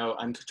what I know.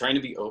 I'm trying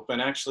to be open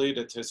actually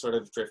to sort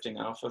of drifting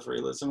off of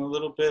realism a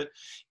little bit.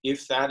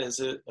 If that is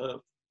a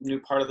new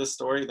part of the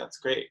story, that's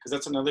great. Because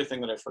that's another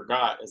thing that I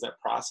forgot, is that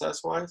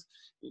process-wise,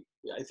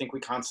 I think we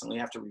constantly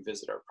have to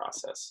revisit our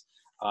process.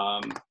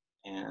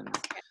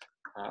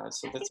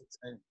 So that's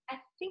exciting. I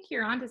think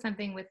you're onto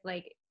something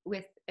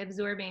with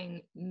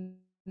absorbing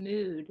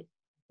mood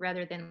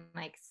rather than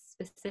like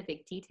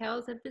specific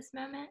details of this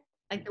moment.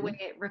 Like the way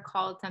it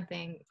recalled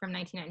something from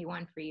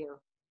 1991 for you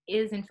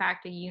is in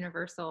fact a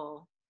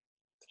universal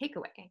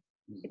takeaway.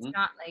 It's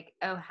not like,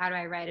 oh, how do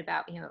I write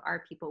about,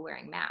 are people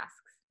wearing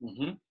masks,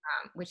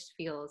 which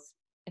feels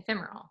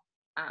ephemeral.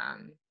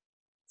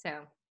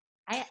 So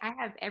I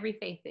have every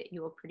faith that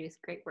you will produce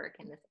great work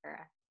in this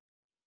era.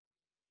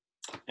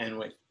 And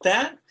with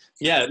that,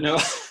 yeah, no,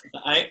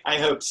 I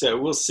hope so.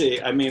 We'll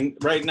see. I mean,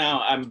 right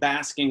now I'm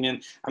basking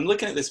in, I'm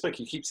looking at this book.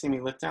 You keep seeing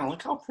me look down.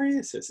 Look how pretty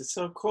this is. It's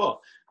so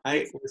cool.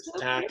 I was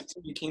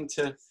speaking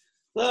to,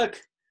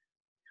 look,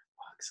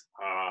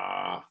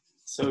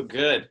 so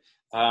good.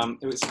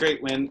 It was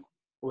great when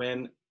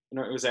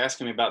it was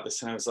asking me about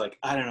this, and I was like,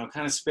 I don't know,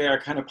 kind of spare,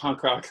 kind of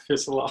punk rock.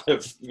 There's a lot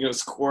of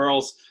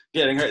squirrels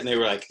getting hurt, and they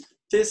were like,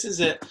 this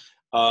is it.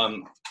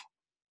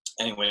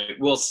 Anyway,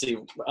 we'll see.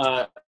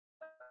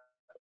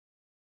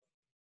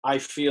 I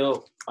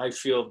feel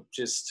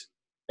just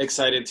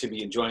excited to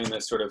be enjoying the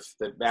sort of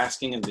the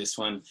basking in this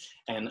one,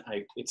 and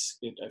I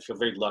feel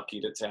very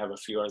lucky to have a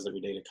few hours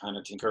every day to kind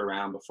of tinker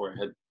around before I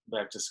head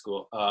back to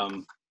school.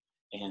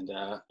 And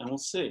we'll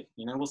see.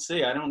 We'll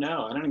see. I don't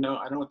know. I don't know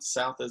what the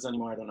South is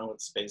anymore. I don't know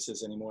what space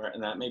is anymore,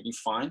 and that may be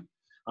fine.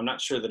 I'm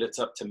not sure that it's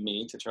up to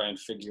me to try and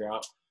figure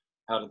out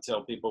how to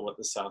tell people what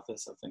the South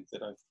is. I think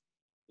that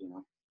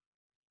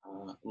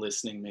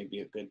listening may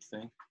be a good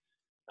thing.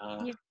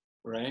 Yeah.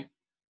 Right?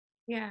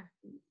 Yeah.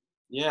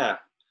 Yeah.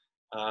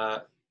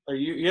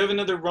 You have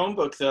another Rome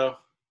book though.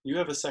 You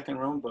have a second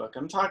Rome book.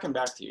 I'm talking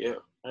back to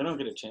you. I don't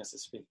get a chance to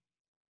speak.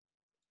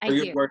 Are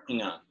you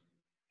working on?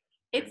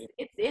 It's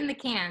in the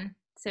can,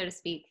 so to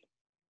speak.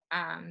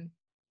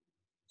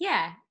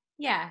 Yeah.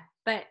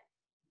 But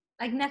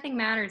like nothing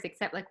matters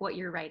except like what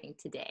you're writing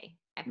today,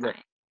 I find.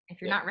 Right.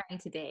 If you're not writing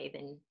today,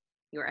 then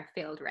you're a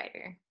failed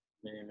writer.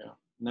 There you go.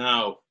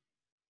 No.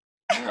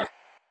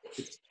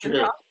 It's true.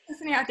 For all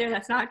listening out there,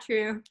 that's not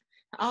true.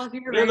 All of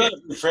you are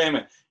writers. Frame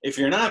it. If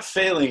you're not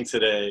failing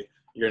today,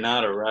 you're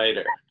not a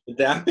writer. Would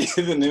that be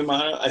the new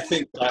motto? I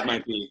think that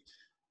might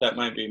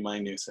be my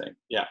new thing.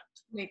 Yeah.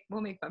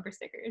 We'll make bumper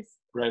stickers.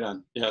 Right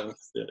on. Yeah,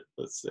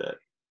 that's it.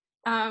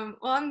 Well,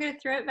 I'm going to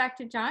throw it back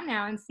to John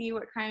now and see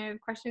what kind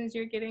of questions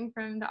you're getting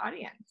from the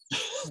audience.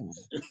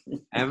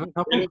 I have a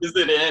couple. When does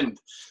it end?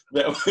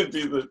 That would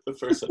be the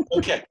first one.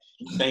 Okay.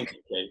 Thank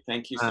you, Katy.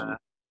 Thank you so much.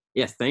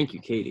 Yes, thank you,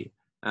 Katy.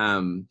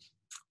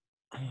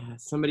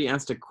 Somebody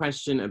asked a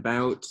question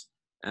about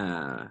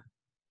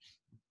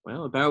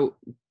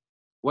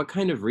what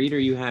kind of reader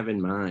you have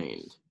in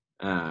mind,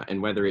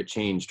 and whether it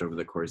changed over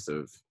the course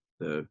of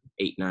the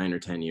 8, 9, or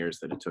 10 years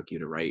that it took you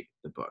to write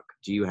the book.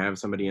 Do you have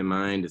somebody in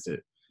mind? Is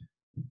it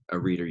a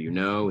reader you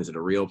know? Is it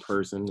a real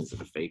person? Is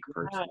it a fake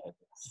person?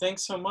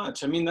 Thanks so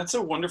much. I mean, that's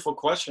a wonderful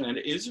question, and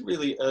it is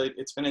really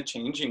it's been a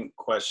changing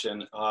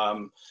question.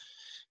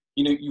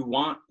 You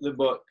want the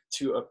book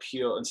to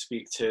appeal and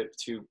speak to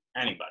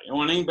anybody. You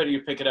want anybody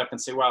to pick it up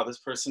and say, wow, this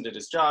person did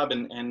his job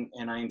and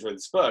I enjoyed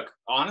this book.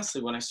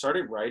 Honestly, when I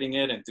started writing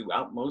it and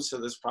throughout most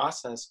of this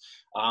process,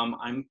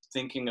 I'm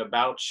thinking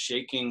about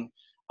shaking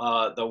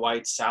the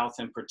white South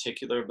in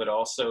particular, but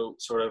also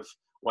sort of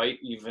white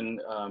even,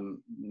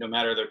 no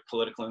matter their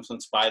political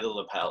influence, by the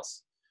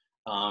lapels.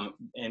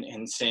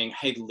 And saying,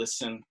 hey,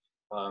 listen,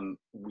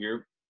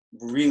 we're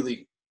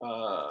really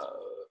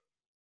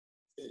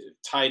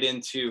tied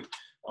into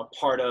a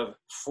part of,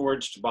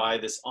 forged by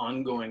this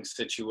ongoing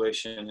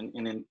situation,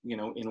 and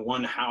in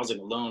one housing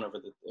alone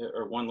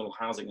or one little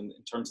housing in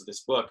terms of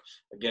this book.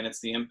 Again,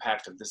 it's the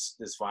impact of this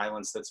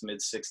violence that's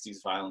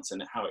mid-60s violence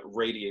and how it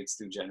radiates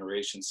through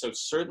generations. So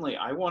certainly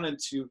I wanted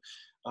to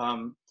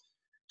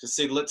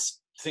say,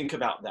 let's think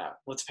about that.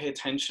 Let's pay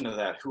attention to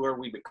that. Who are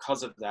we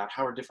because of that?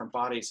 How are different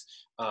bodies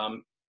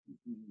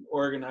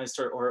organized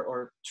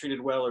or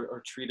treated well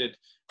or treated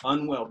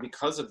unwell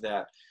because of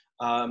that?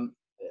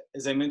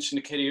 As I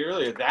mentioned to Katy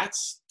earlier,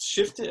 that's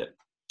shifted.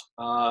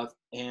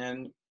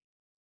 And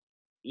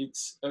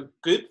it's a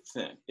good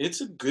thing.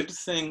 It's a good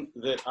thing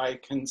that I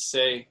can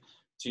say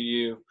to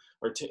you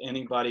or to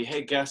anybody,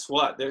 hey, guess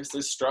what? There's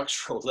this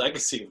structural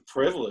legacy of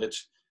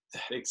privilege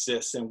that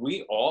exists, and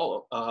we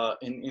all,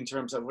 in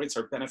terms of race,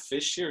 are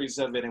beneficiaries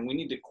of it, and we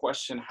need to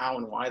question how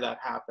and why that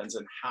happens,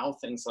 and how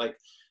things like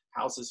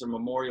houses or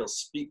memorials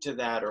speak to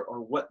that,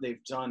 or what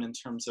they've done in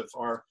terms of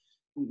our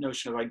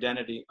notion of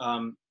identity.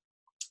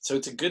 So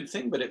it's a good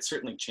thing, but it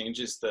certainly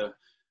changes the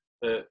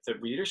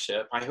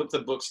readership. I hope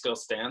the book still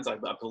stands. I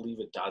believe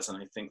it does, and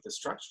I think the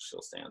structure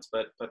still stands.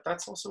 But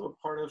that's also a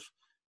part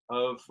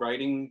of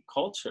writing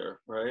culture,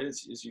 right?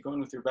 Is you go in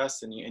with your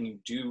best, and you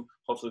do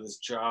hopefully this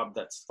job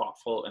that's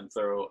thoughtful and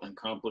thorough and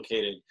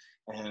complicated,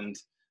 and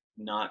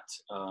not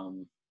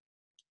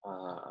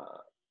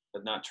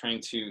trying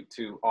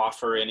to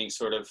offer any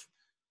sort of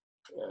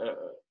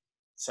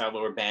salvo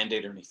or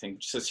band-aid or anything.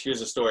 Just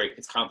here's a story.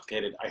 It's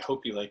complicated. I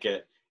hope you like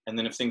it. And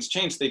then if things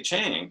change, they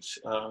change.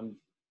 But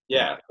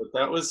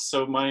that was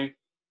so my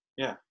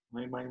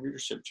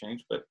readership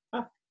changed, but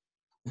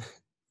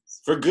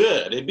for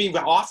good. It'd be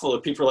awful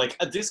if people are like,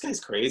 this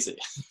guy's crazy.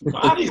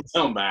 Bodies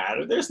don't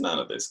matter. There's none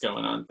of this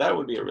going on. That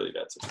would be a really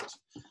bad situation.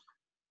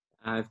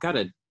 I've got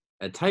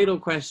a title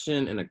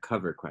question and a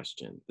cover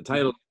question. The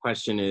title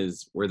question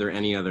is, were there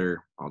any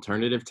other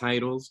alternative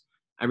titles?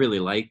 I really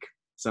like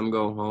Some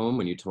Go Home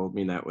when you told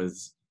me that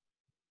was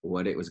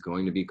what it was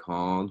going to be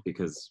called,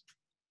 because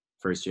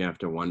first you have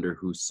to wonder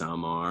who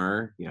some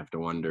are. You have to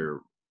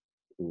wonder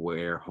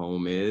where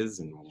home is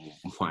and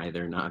why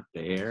they're not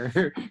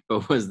there.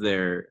 But were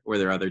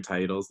there other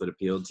titles that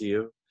appealed to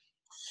you?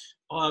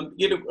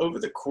 Over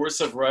the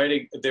course of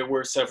writing, there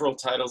were several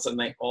titles, and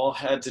they all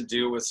had to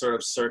do with sort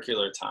of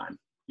circular time.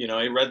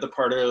 I read the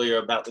part earlier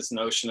about this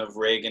notion of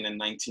Reagan in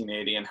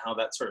 1980 and how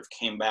that sort of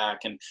came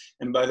back. And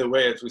by the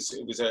way,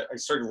 I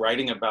started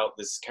writing about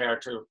this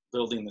character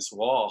building this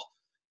wall,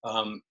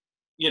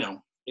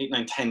 8,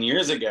 9, 10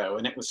 years ago,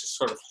 and it was just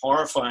sort of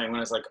horrifying when I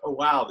was like, oh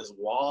wow, this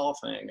wall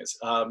thing is.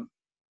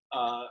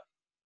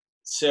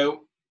 So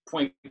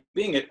point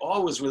being, it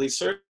all was really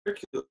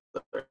circular,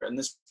 and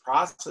this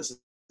process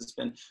has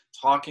been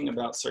talking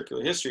about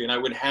circular history. And I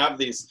would have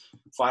these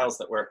files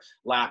that were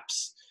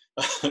laps,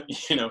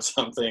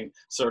 something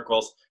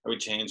circles. I would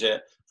change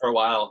it for a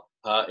while.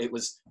 It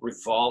was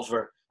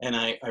revolver. And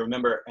I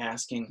remember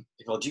asking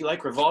people, do you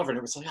like revolver? And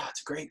it was like, oh,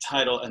 it's a great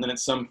title. And then at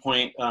some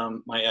point,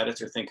 my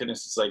editor, thank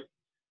goodness, was like,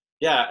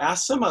 yeah,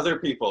 ask some other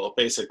people,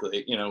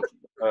 basically,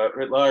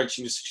 at large.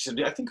 She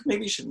said, I think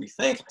maybe you should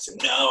rethink. I said,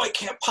 no, I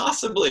can't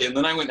possibly. And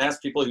then I went and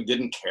asked people who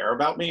didn't care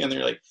about me, and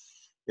they're like,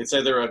 it's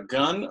either a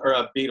Gun or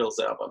a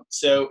Beatles album.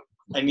 So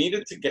I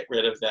needed to get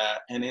rid of that.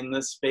 And in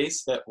the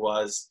space that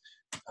was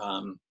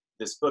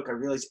this book, I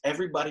realized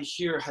everybody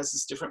here has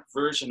this different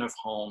version of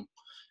home.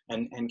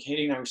 And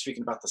Katy and I were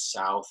speaking about the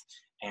South,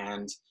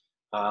 and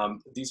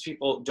these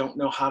people don't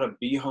know how to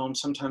be home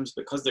sometimes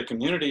because their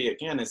community,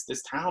 again,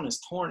 this town is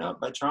torn up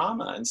by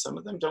trauma, and some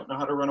of them don't know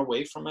how to run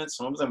away from it.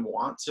 Some of them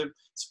want to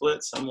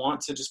split. Some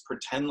want to just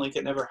pretend like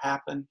it never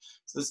happened.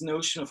 So this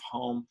notion of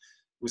home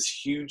was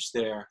huge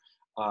there.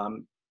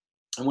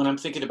 And when I'm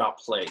thinking about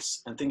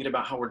place and thinking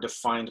about how we're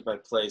defined by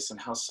place, and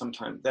how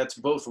sometimes that's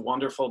both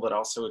wonderful, but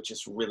also it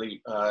just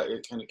really,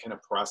 it can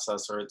oppress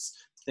us, or it's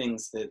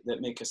things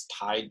that make us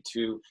tied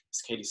to,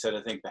 as Katy said,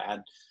 I think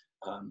bad,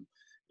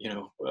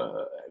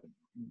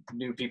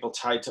 new people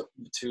tied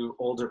to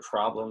older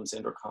problems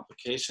and or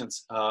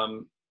complications.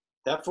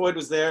 That void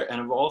was there.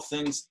 And of all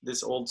things,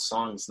 this old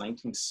song, this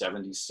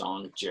 1970s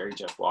song, Jerry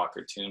Jeff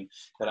Walker tune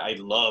that I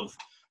love,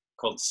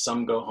 called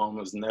Some Go Home,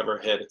 was never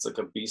hit. It's like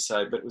a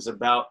B-side, but it was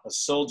about a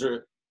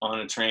soldier on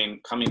a train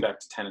coming back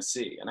to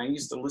Tennessee. And I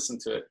used to listen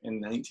to it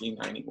in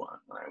 1991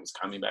 when I was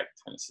coming back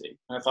to Tennessee.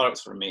 And I thought it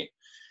was for me.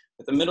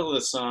 At the middle of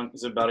the song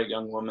is about a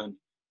young woman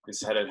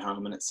who's headed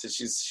home, and it says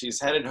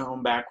she's headed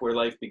home back where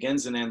life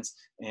begins and ends,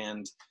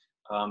 and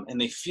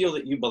they feel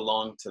that you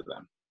belong to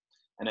them.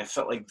 And I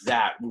felt like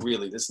that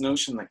really, this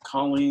notion that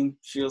Colleen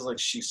feels like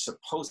she's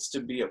supposed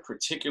to be a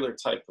particular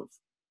type of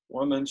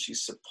woman,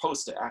 she's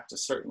supposed to act a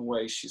certain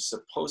way, she's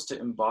supposed to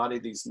embody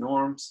these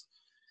norms,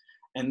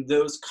 and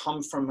those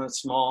come from a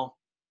small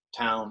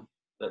town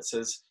that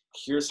says,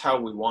 here's how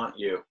we want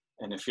you,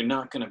 and if you're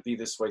not going to be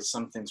this way,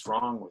 something's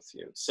wrong with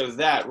you. So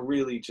that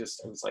really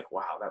just, I was like,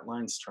 wow, that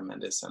line's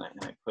tremendous. And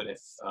I put it,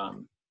 I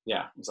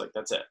was like,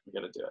 that's it, we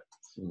got to do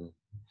it. Mm.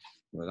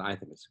 Well, I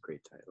think it's a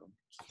great title.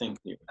 Thank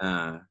you.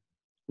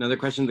 Another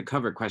question, the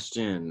cover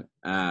question.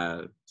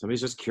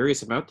 Somebody's just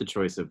curious about the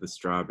choice of the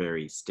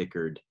strawberry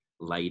stickered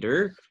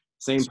lighter.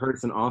 Same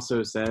person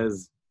also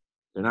says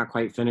they're not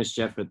quite finished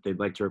yet, but they'd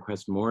like to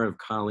request more of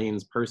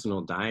Colleen's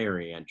personal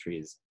diary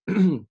entries.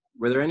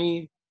 Were there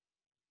any,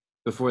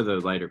 before the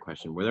lighter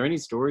question, were there any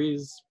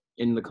stories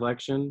in the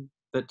collection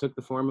that took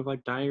the form of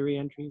like diary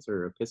entries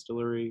or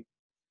epistolary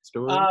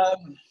stories?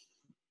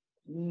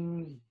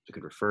 You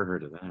could refer her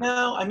to that.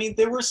 No, I mean,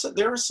 there were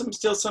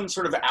still some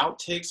sort of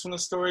outtakes from the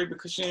story,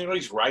 because you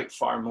always write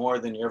far more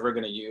than you're ever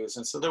going to use,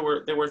 and so there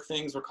were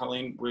things where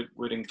Colleen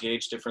would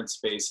engage different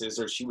spaces,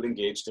 or she would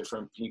engage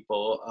different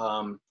people,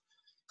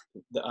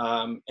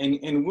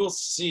 and we'll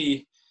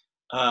see.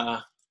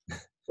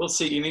 We'll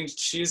see.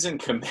 She's in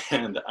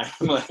command.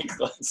 I'm like,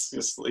 let's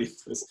just leave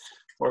this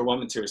poor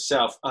woman to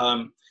herself.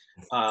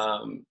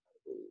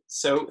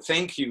 So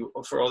thank you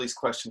for all these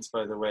questions,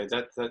 by the way.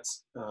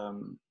 That's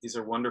these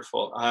are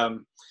wonderful.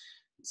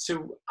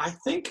 So I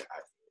think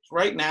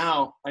right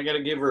now I got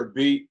to give her a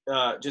beat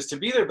just to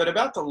be there. But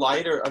about the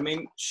lighter, I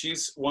mean,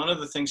 she's, one of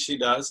the things she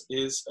does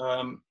is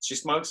she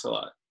smokes a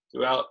lot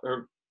throughout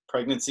her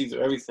pregnancy,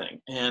 through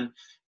everything. And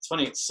it's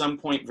funny, at some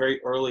point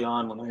very early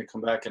on when I had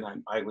come back and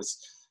I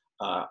was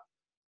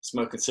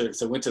smoking cigarettes,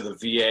 so I went to the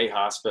VA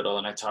hospital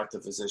and I talked to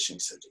the physician. He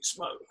said, do you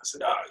smoke? I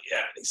said, oh yeah.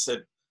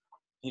 And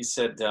he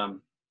said,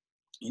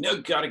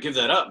 got to give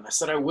that up. And I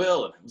said, I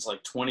will. And I was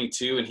like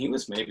 22 and he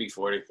was maybe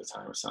 40 at the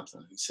time or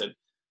something.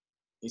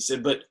 He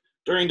said, but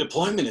during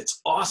deployment,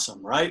 it's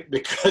awesome, right?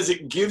 Because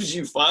it gives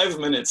you 5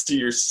 minutes to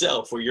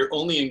yourself where you're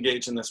only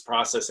engaged in this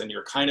process and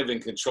you're kind of in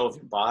control of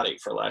your body,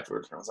 for lack of a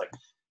word. And I was like,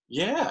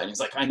 yeah. And he's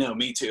like, I know,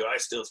 me too. I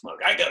still smoke.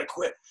 I got to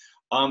quit.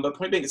 But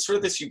point being, it's sort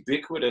of this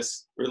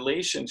ubiquitous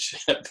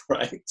relationship,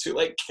 right? To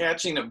like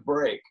catching a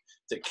break,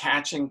 to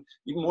catching,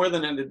 even more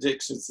than an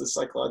addiction, it's the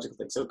psychological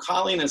thing. So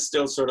Colleen is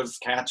still sort of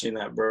catching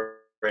that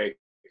break.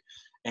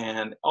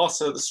 And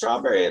also the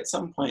strawberry, at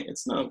some point,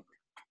 it's no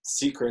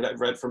secret,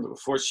 I've read from it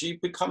before, she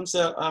becomes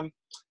a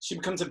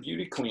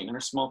beauty queen in her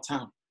small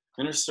town.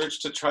 In her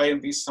search to try and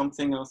be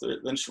something other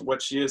than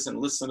what she is and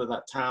listen to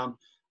that town,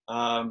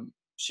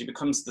 she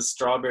becomes the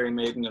strawberry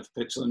maiden of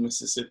Pitchlynn,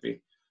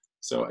 Mississippi.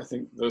 So I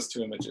think those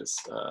two images,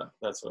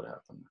 that's what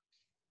happened.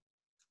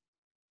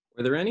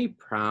 Were there any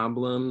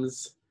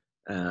problems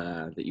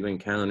that you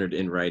encountered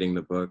in writing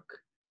the book,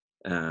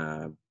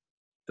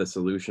 the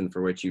solution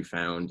for which you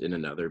found in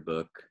another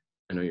book?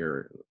 I know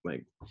you're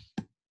like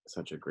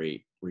such a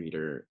great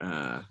reader.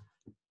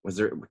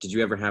 Did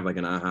you ever have like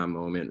an aha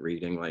moment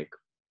reading like,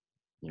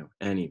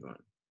 anyone,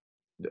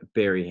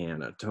 Barry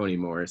Hannah, Toni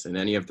Morrison,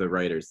 any of the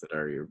writers that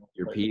are your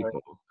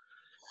people,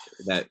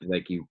 that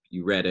like you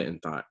read it and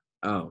thought,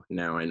 oh,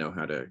 now I know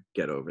how to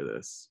get over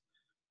this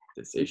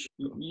issue?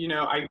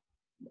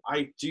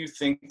 I do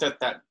think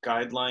that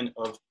guideline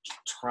of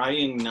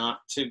trying not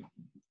to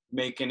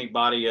make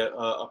anybody a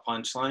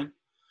punchline.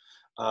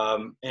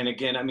 And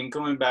again, I mean,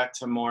 going back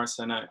to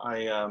Morrison,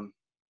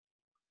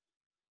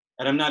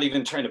 and I'm not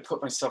even trying to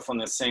put myself on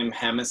the same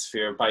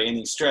hemisphere by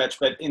any stretch,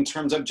 but in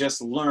terms of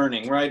just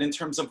learning, right? In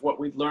terms of what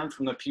we learned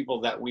from the people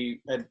that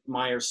we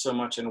admire so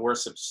much and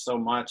worship so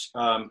much.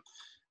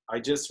 I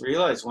just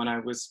realized when I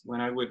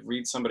would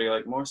read somebody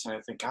like Morrison,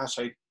 I think, gosh,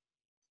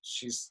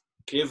 she's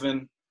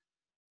given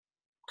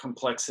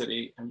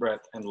complexity and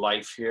breadth and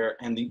life here.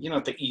 And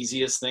the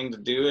easiest thing to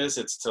do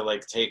it's to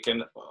like take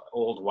an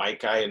old white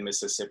guy in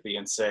Mississippi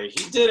and say,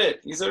 he did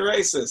it, he's a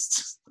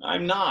racist.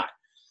 I'm not.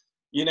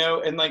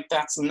 And like,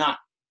 that's not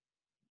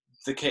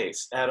the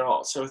case at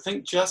all. So I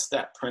think just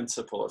that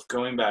principle of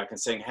going back and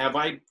saying, have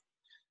I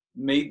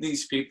made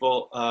these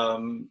people,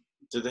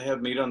 do they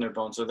have meat on their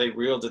bones? Are they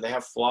real? Do they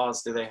have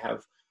flaws? Do they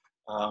have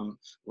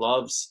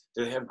loves?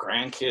 Do they have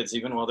grandkids,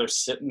 even while they're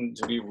sitting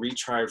to be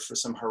retried for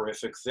some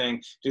horrific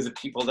thing? Do the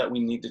people that we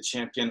need to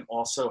champion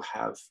also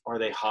are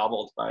they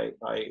hobbled by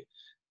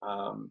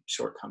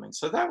shortcomings?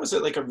 So that was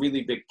like a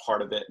really big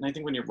part of it. And I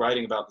think when you're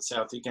writing about the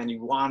South, again,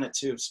 you want it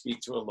to speak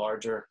to a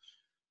larger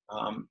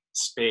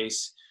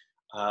space,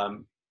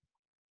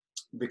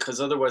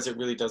 because otherwise it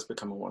really does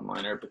become a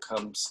one-liner. It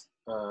becomes,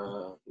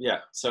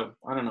 so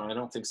I don't know. I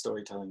don't think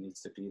storytelling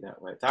needs to be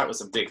that way. That was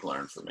a big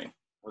learn for me.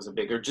 It was a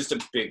big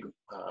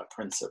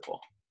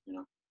principle,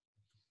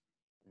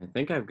 I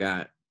think I've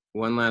got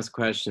one last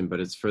question, but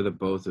it's for the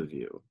both of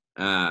you.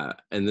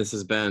 And this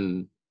has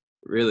been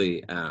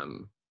really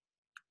and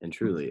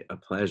truly a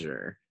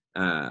pleasure.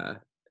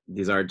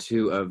 These are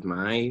two of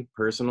my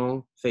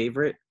personal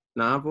favorite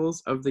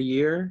novels of the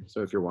year.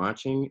 So if you're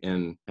watching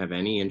and have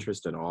any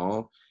interest at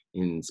all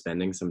in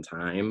spending some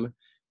time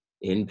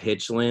in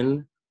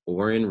Pitchlynn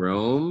or in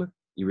Rome,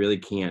 you really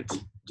can't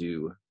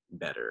do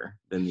better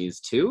than these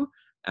two.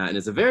 And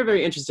it's a very,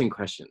 very interesting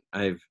question.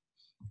 I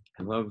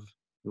love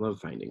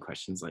finding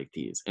questions like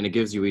these, and it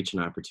gives you each an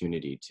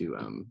opportunity to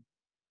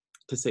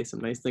say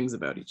some nice things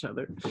about each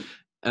other.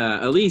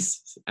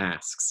 Elise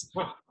asks,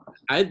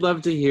 I'd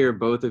love to hear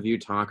both of you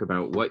talk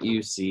about what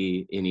you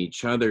see in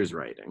each other's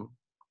writing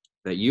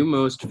that you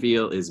most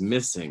feel is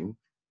missing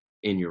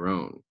in your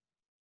own.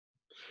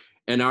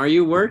 And are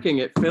you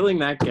working at filling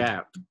that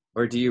gap,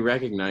 or do you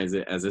recognize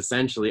it as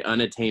essentially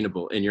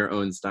unattainable in your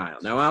own style?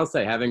 Now, I'll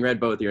say, having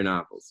read both your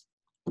novels,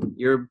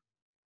 they're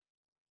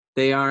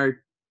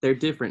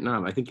different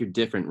novels. I think you're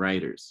different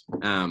writers.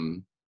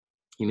 You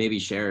maybe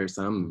share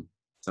some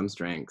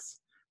strengths.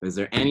 But is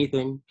there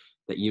anything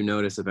that you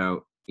notice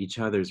about each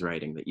other's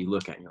writing that you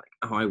look at and you're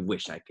like, oh, I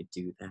wish I could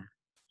do that?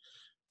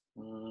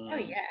 Oh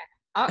yeah.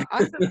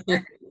 Awesome.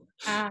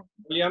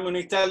 Parliamo in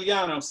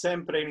italiano,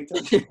 sempre in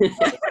italiano.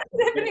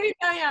 Sempre in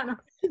italiano.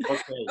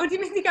 Okay. Ho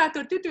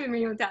dimenticato tutto il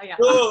mio italiano.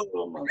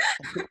 Oh,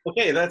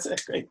 okay, that's a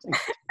great thing.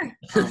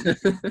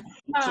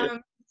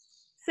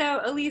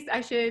 So Elise,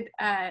 I should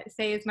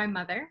say, is my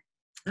mother.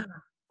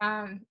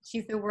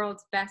 She's the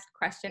world's best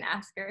question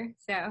asker.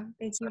 So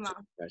thank you,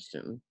 Mom.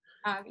 Question.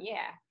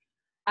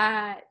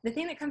 The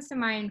thing that comes to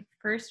mind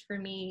first for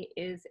me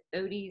is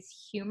Odie's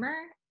humor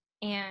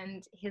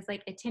and his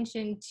like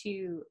attention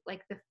to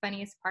like the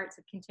funniest parts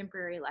of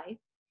contemporary life.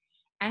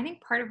 And I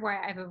think part of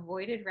why I've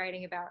avoided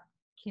writing about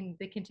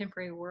the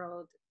contemporary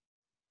world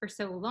for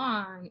so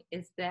long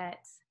is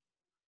that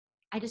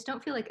I just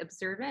don't feel like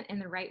observant in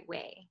the right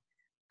way.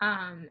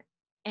 And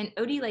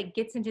Odie like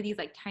gets into these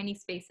like tiny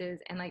spaces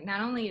and like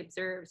not only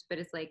observes, but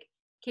is like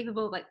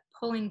capable of like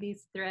pulling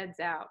these threads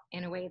out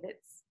in a way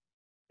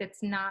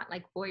that's not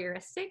like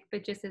voyeuristic,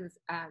 but just is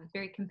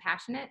very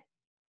compassionate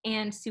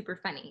and super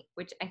funny,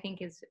 which I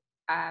think is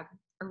a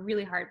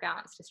really hard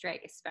balance to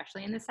strike,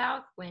 especially in the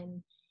South,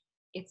 when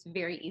it's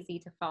very easy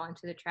to fall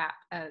into the trap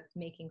of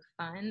making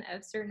fun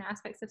of certain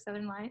aspects of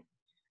Southern life.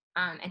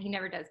 And he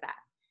never does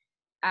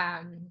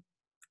that.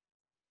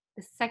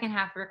 The second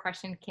half of your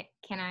question,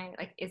 can I,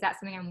 like, is that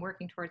something I'm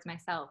working towards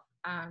myself?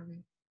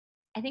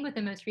 I think with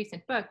the most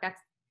recent book,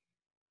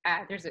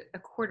 there's a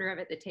quarter of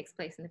it that takes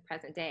place in the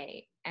present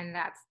day. And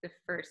that's the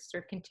first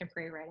sort of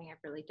contemporary writing I've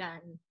really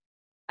done.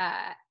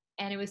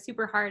 And it was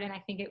super hard, and I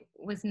think it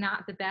was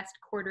not the best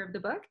quarter of the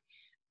book.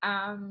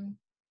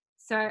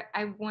 So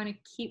I want to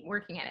keep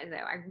working at it, though.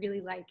 I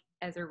really like,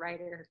 as a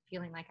writer,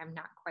 feeling like I'm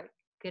not quite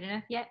good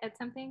enough yet at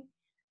something.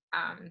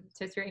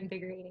 So it's very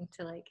invigorating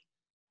to like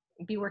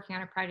be working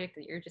on a project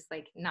that you're just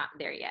like not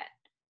there yet.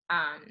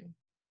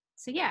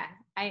 So yeah,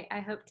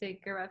 I hope to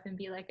grow up and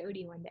be like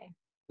Odie one day.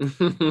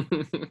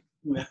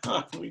 No,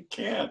 we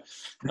can't.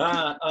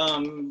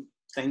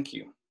 Thank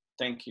you,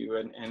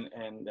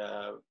 and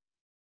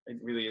it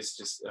really is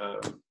just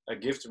a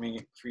gift to me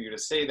for you to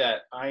say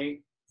that. I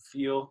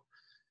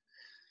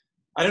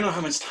don't know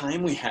how much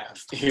time we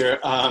have here.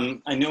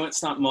 I know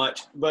it's not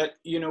much, but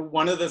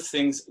one of the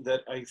things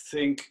that I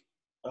think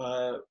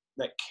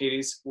that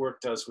Katy's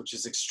work does, which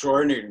is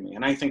extraordinary to me,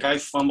 and I think I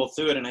fumble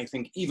through it, and I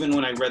think even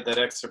when I read that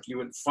excerpt, you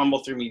would fumble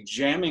through me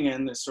jamming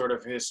in this sort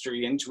of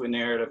history into a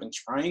narrative and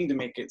trying to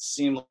make it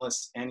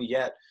seamless, and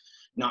yet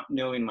not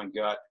knowing my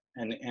gut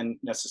and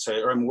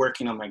necessarily, or I'm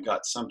working on my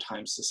gut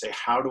sometimes to say,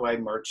 how do I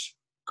merge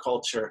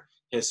culture,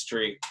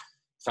 history,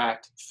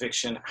 fact,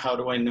 fiction? How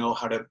do I know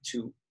how to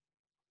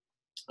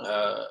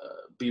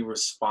be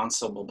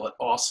responsible, but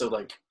also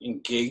like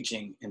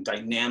engaging and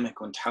dynamic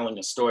when telling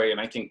a story?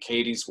 And I think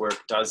Katy's work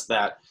does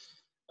that,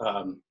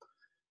 and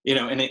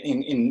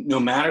in no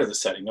matter the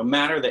setting, no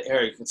matter the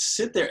area, you can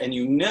sit there and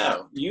even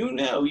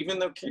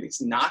though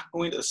Katy's not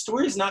the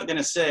story's not going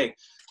to say,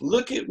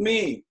 look at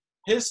me,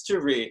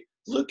 history,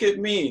 look at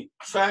me,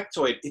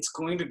 factoid. It's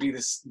going to be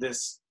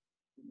this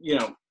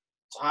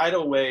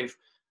tidal wave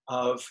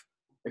of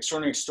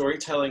extraordinary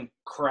storytelling,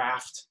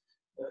 craft,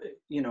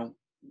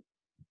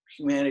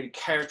 humanity,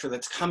 character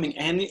that's coming,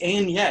 and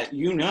yet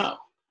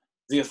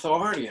the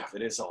authority of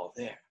it is all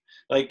there.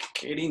 Like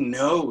Katy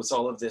knows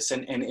all of this,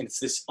 and it's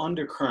this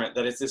undercurrent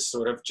that is this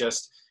sort of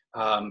just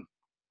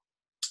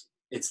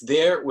it's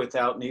there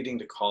without needing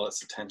to call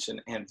its attention,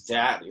 and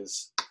that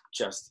is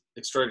just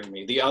extraordinary to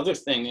me. The other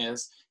thing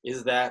is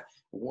that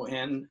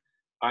when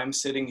I'm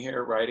sitting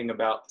here writing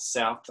about the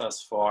South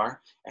thus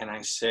far, and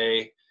I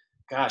say,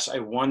 gosh, I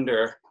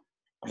wonder,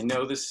 I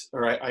know this,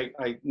 or I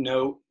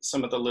know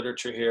some of the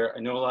literature here. I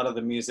know a lot of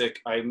the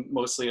music. I'm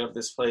mostly of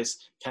this place.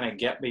 Can I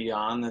get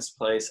beyond this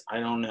place? I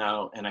don't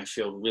know. And I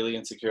feel really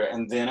insecure.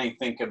 And then I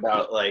think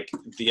about like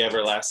the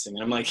everlasting.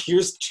 And I'm like,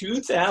 here's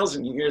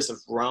 2,000 years of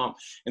Rome.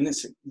 And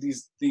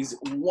these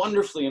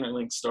wonderfully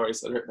interlinked stories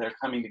that are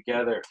coming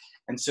together.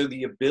 And so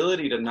the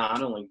ability to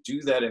not only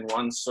do that in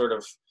one sort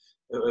of,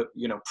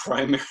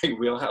 primary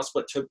wheelhouse,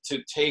 but to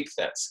take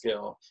that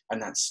skill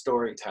and that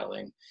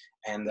storytelling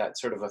and that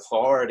sort of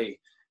authority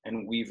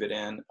and weave it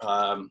in.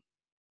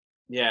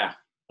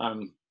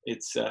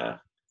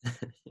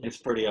 It's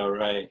pretty all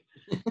right.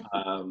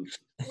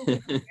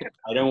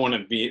 I don't want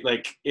to be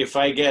like, if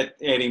I get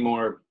any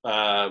more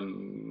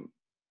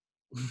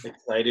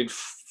excited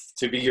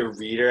to be your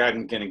reader,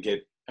 I'm gonna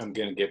get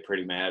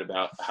pretty mad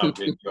about how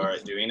good you are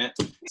at doing it.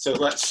 So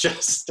let's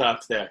just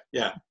stop there.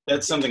 Yeah,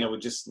 that's something I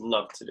would just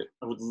love to do.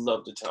 I would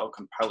love to tell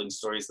compelling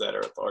stories that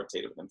are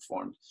authoritative and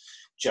informed,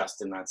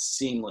 just in that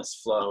seamless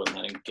flow and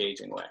that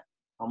engaging way.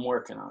 I'm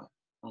working on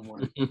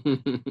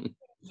it.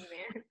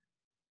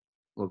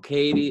 Well,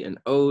 Katy and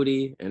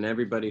Odie and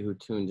everybody who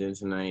tuned in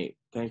tonight,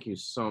 thank you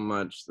so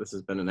much. This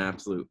has been an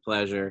absolute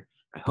pleasure.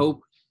 I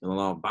hope you'll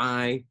all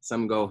buy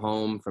Some Go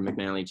Home from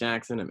McNally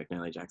Jackson at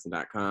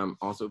McNallyJackson.com.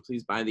 Also,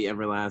 please buy The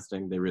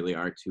Everlasting. They really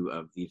are two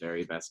of the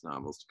very best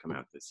novels to come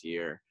out this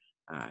year.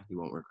 You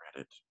won't regret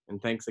it. And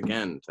thanks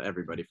again to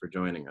everybody for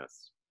joining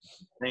us.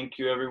 Thank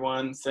you,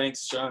 everyone.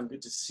 Thanks, Sean.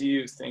 Good to see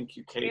you. Thank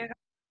you, Katy. Yeah.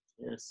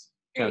 Cheers.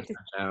 Ciao,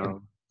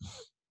 ciao.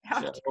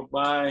 Ciao.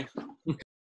 Bye.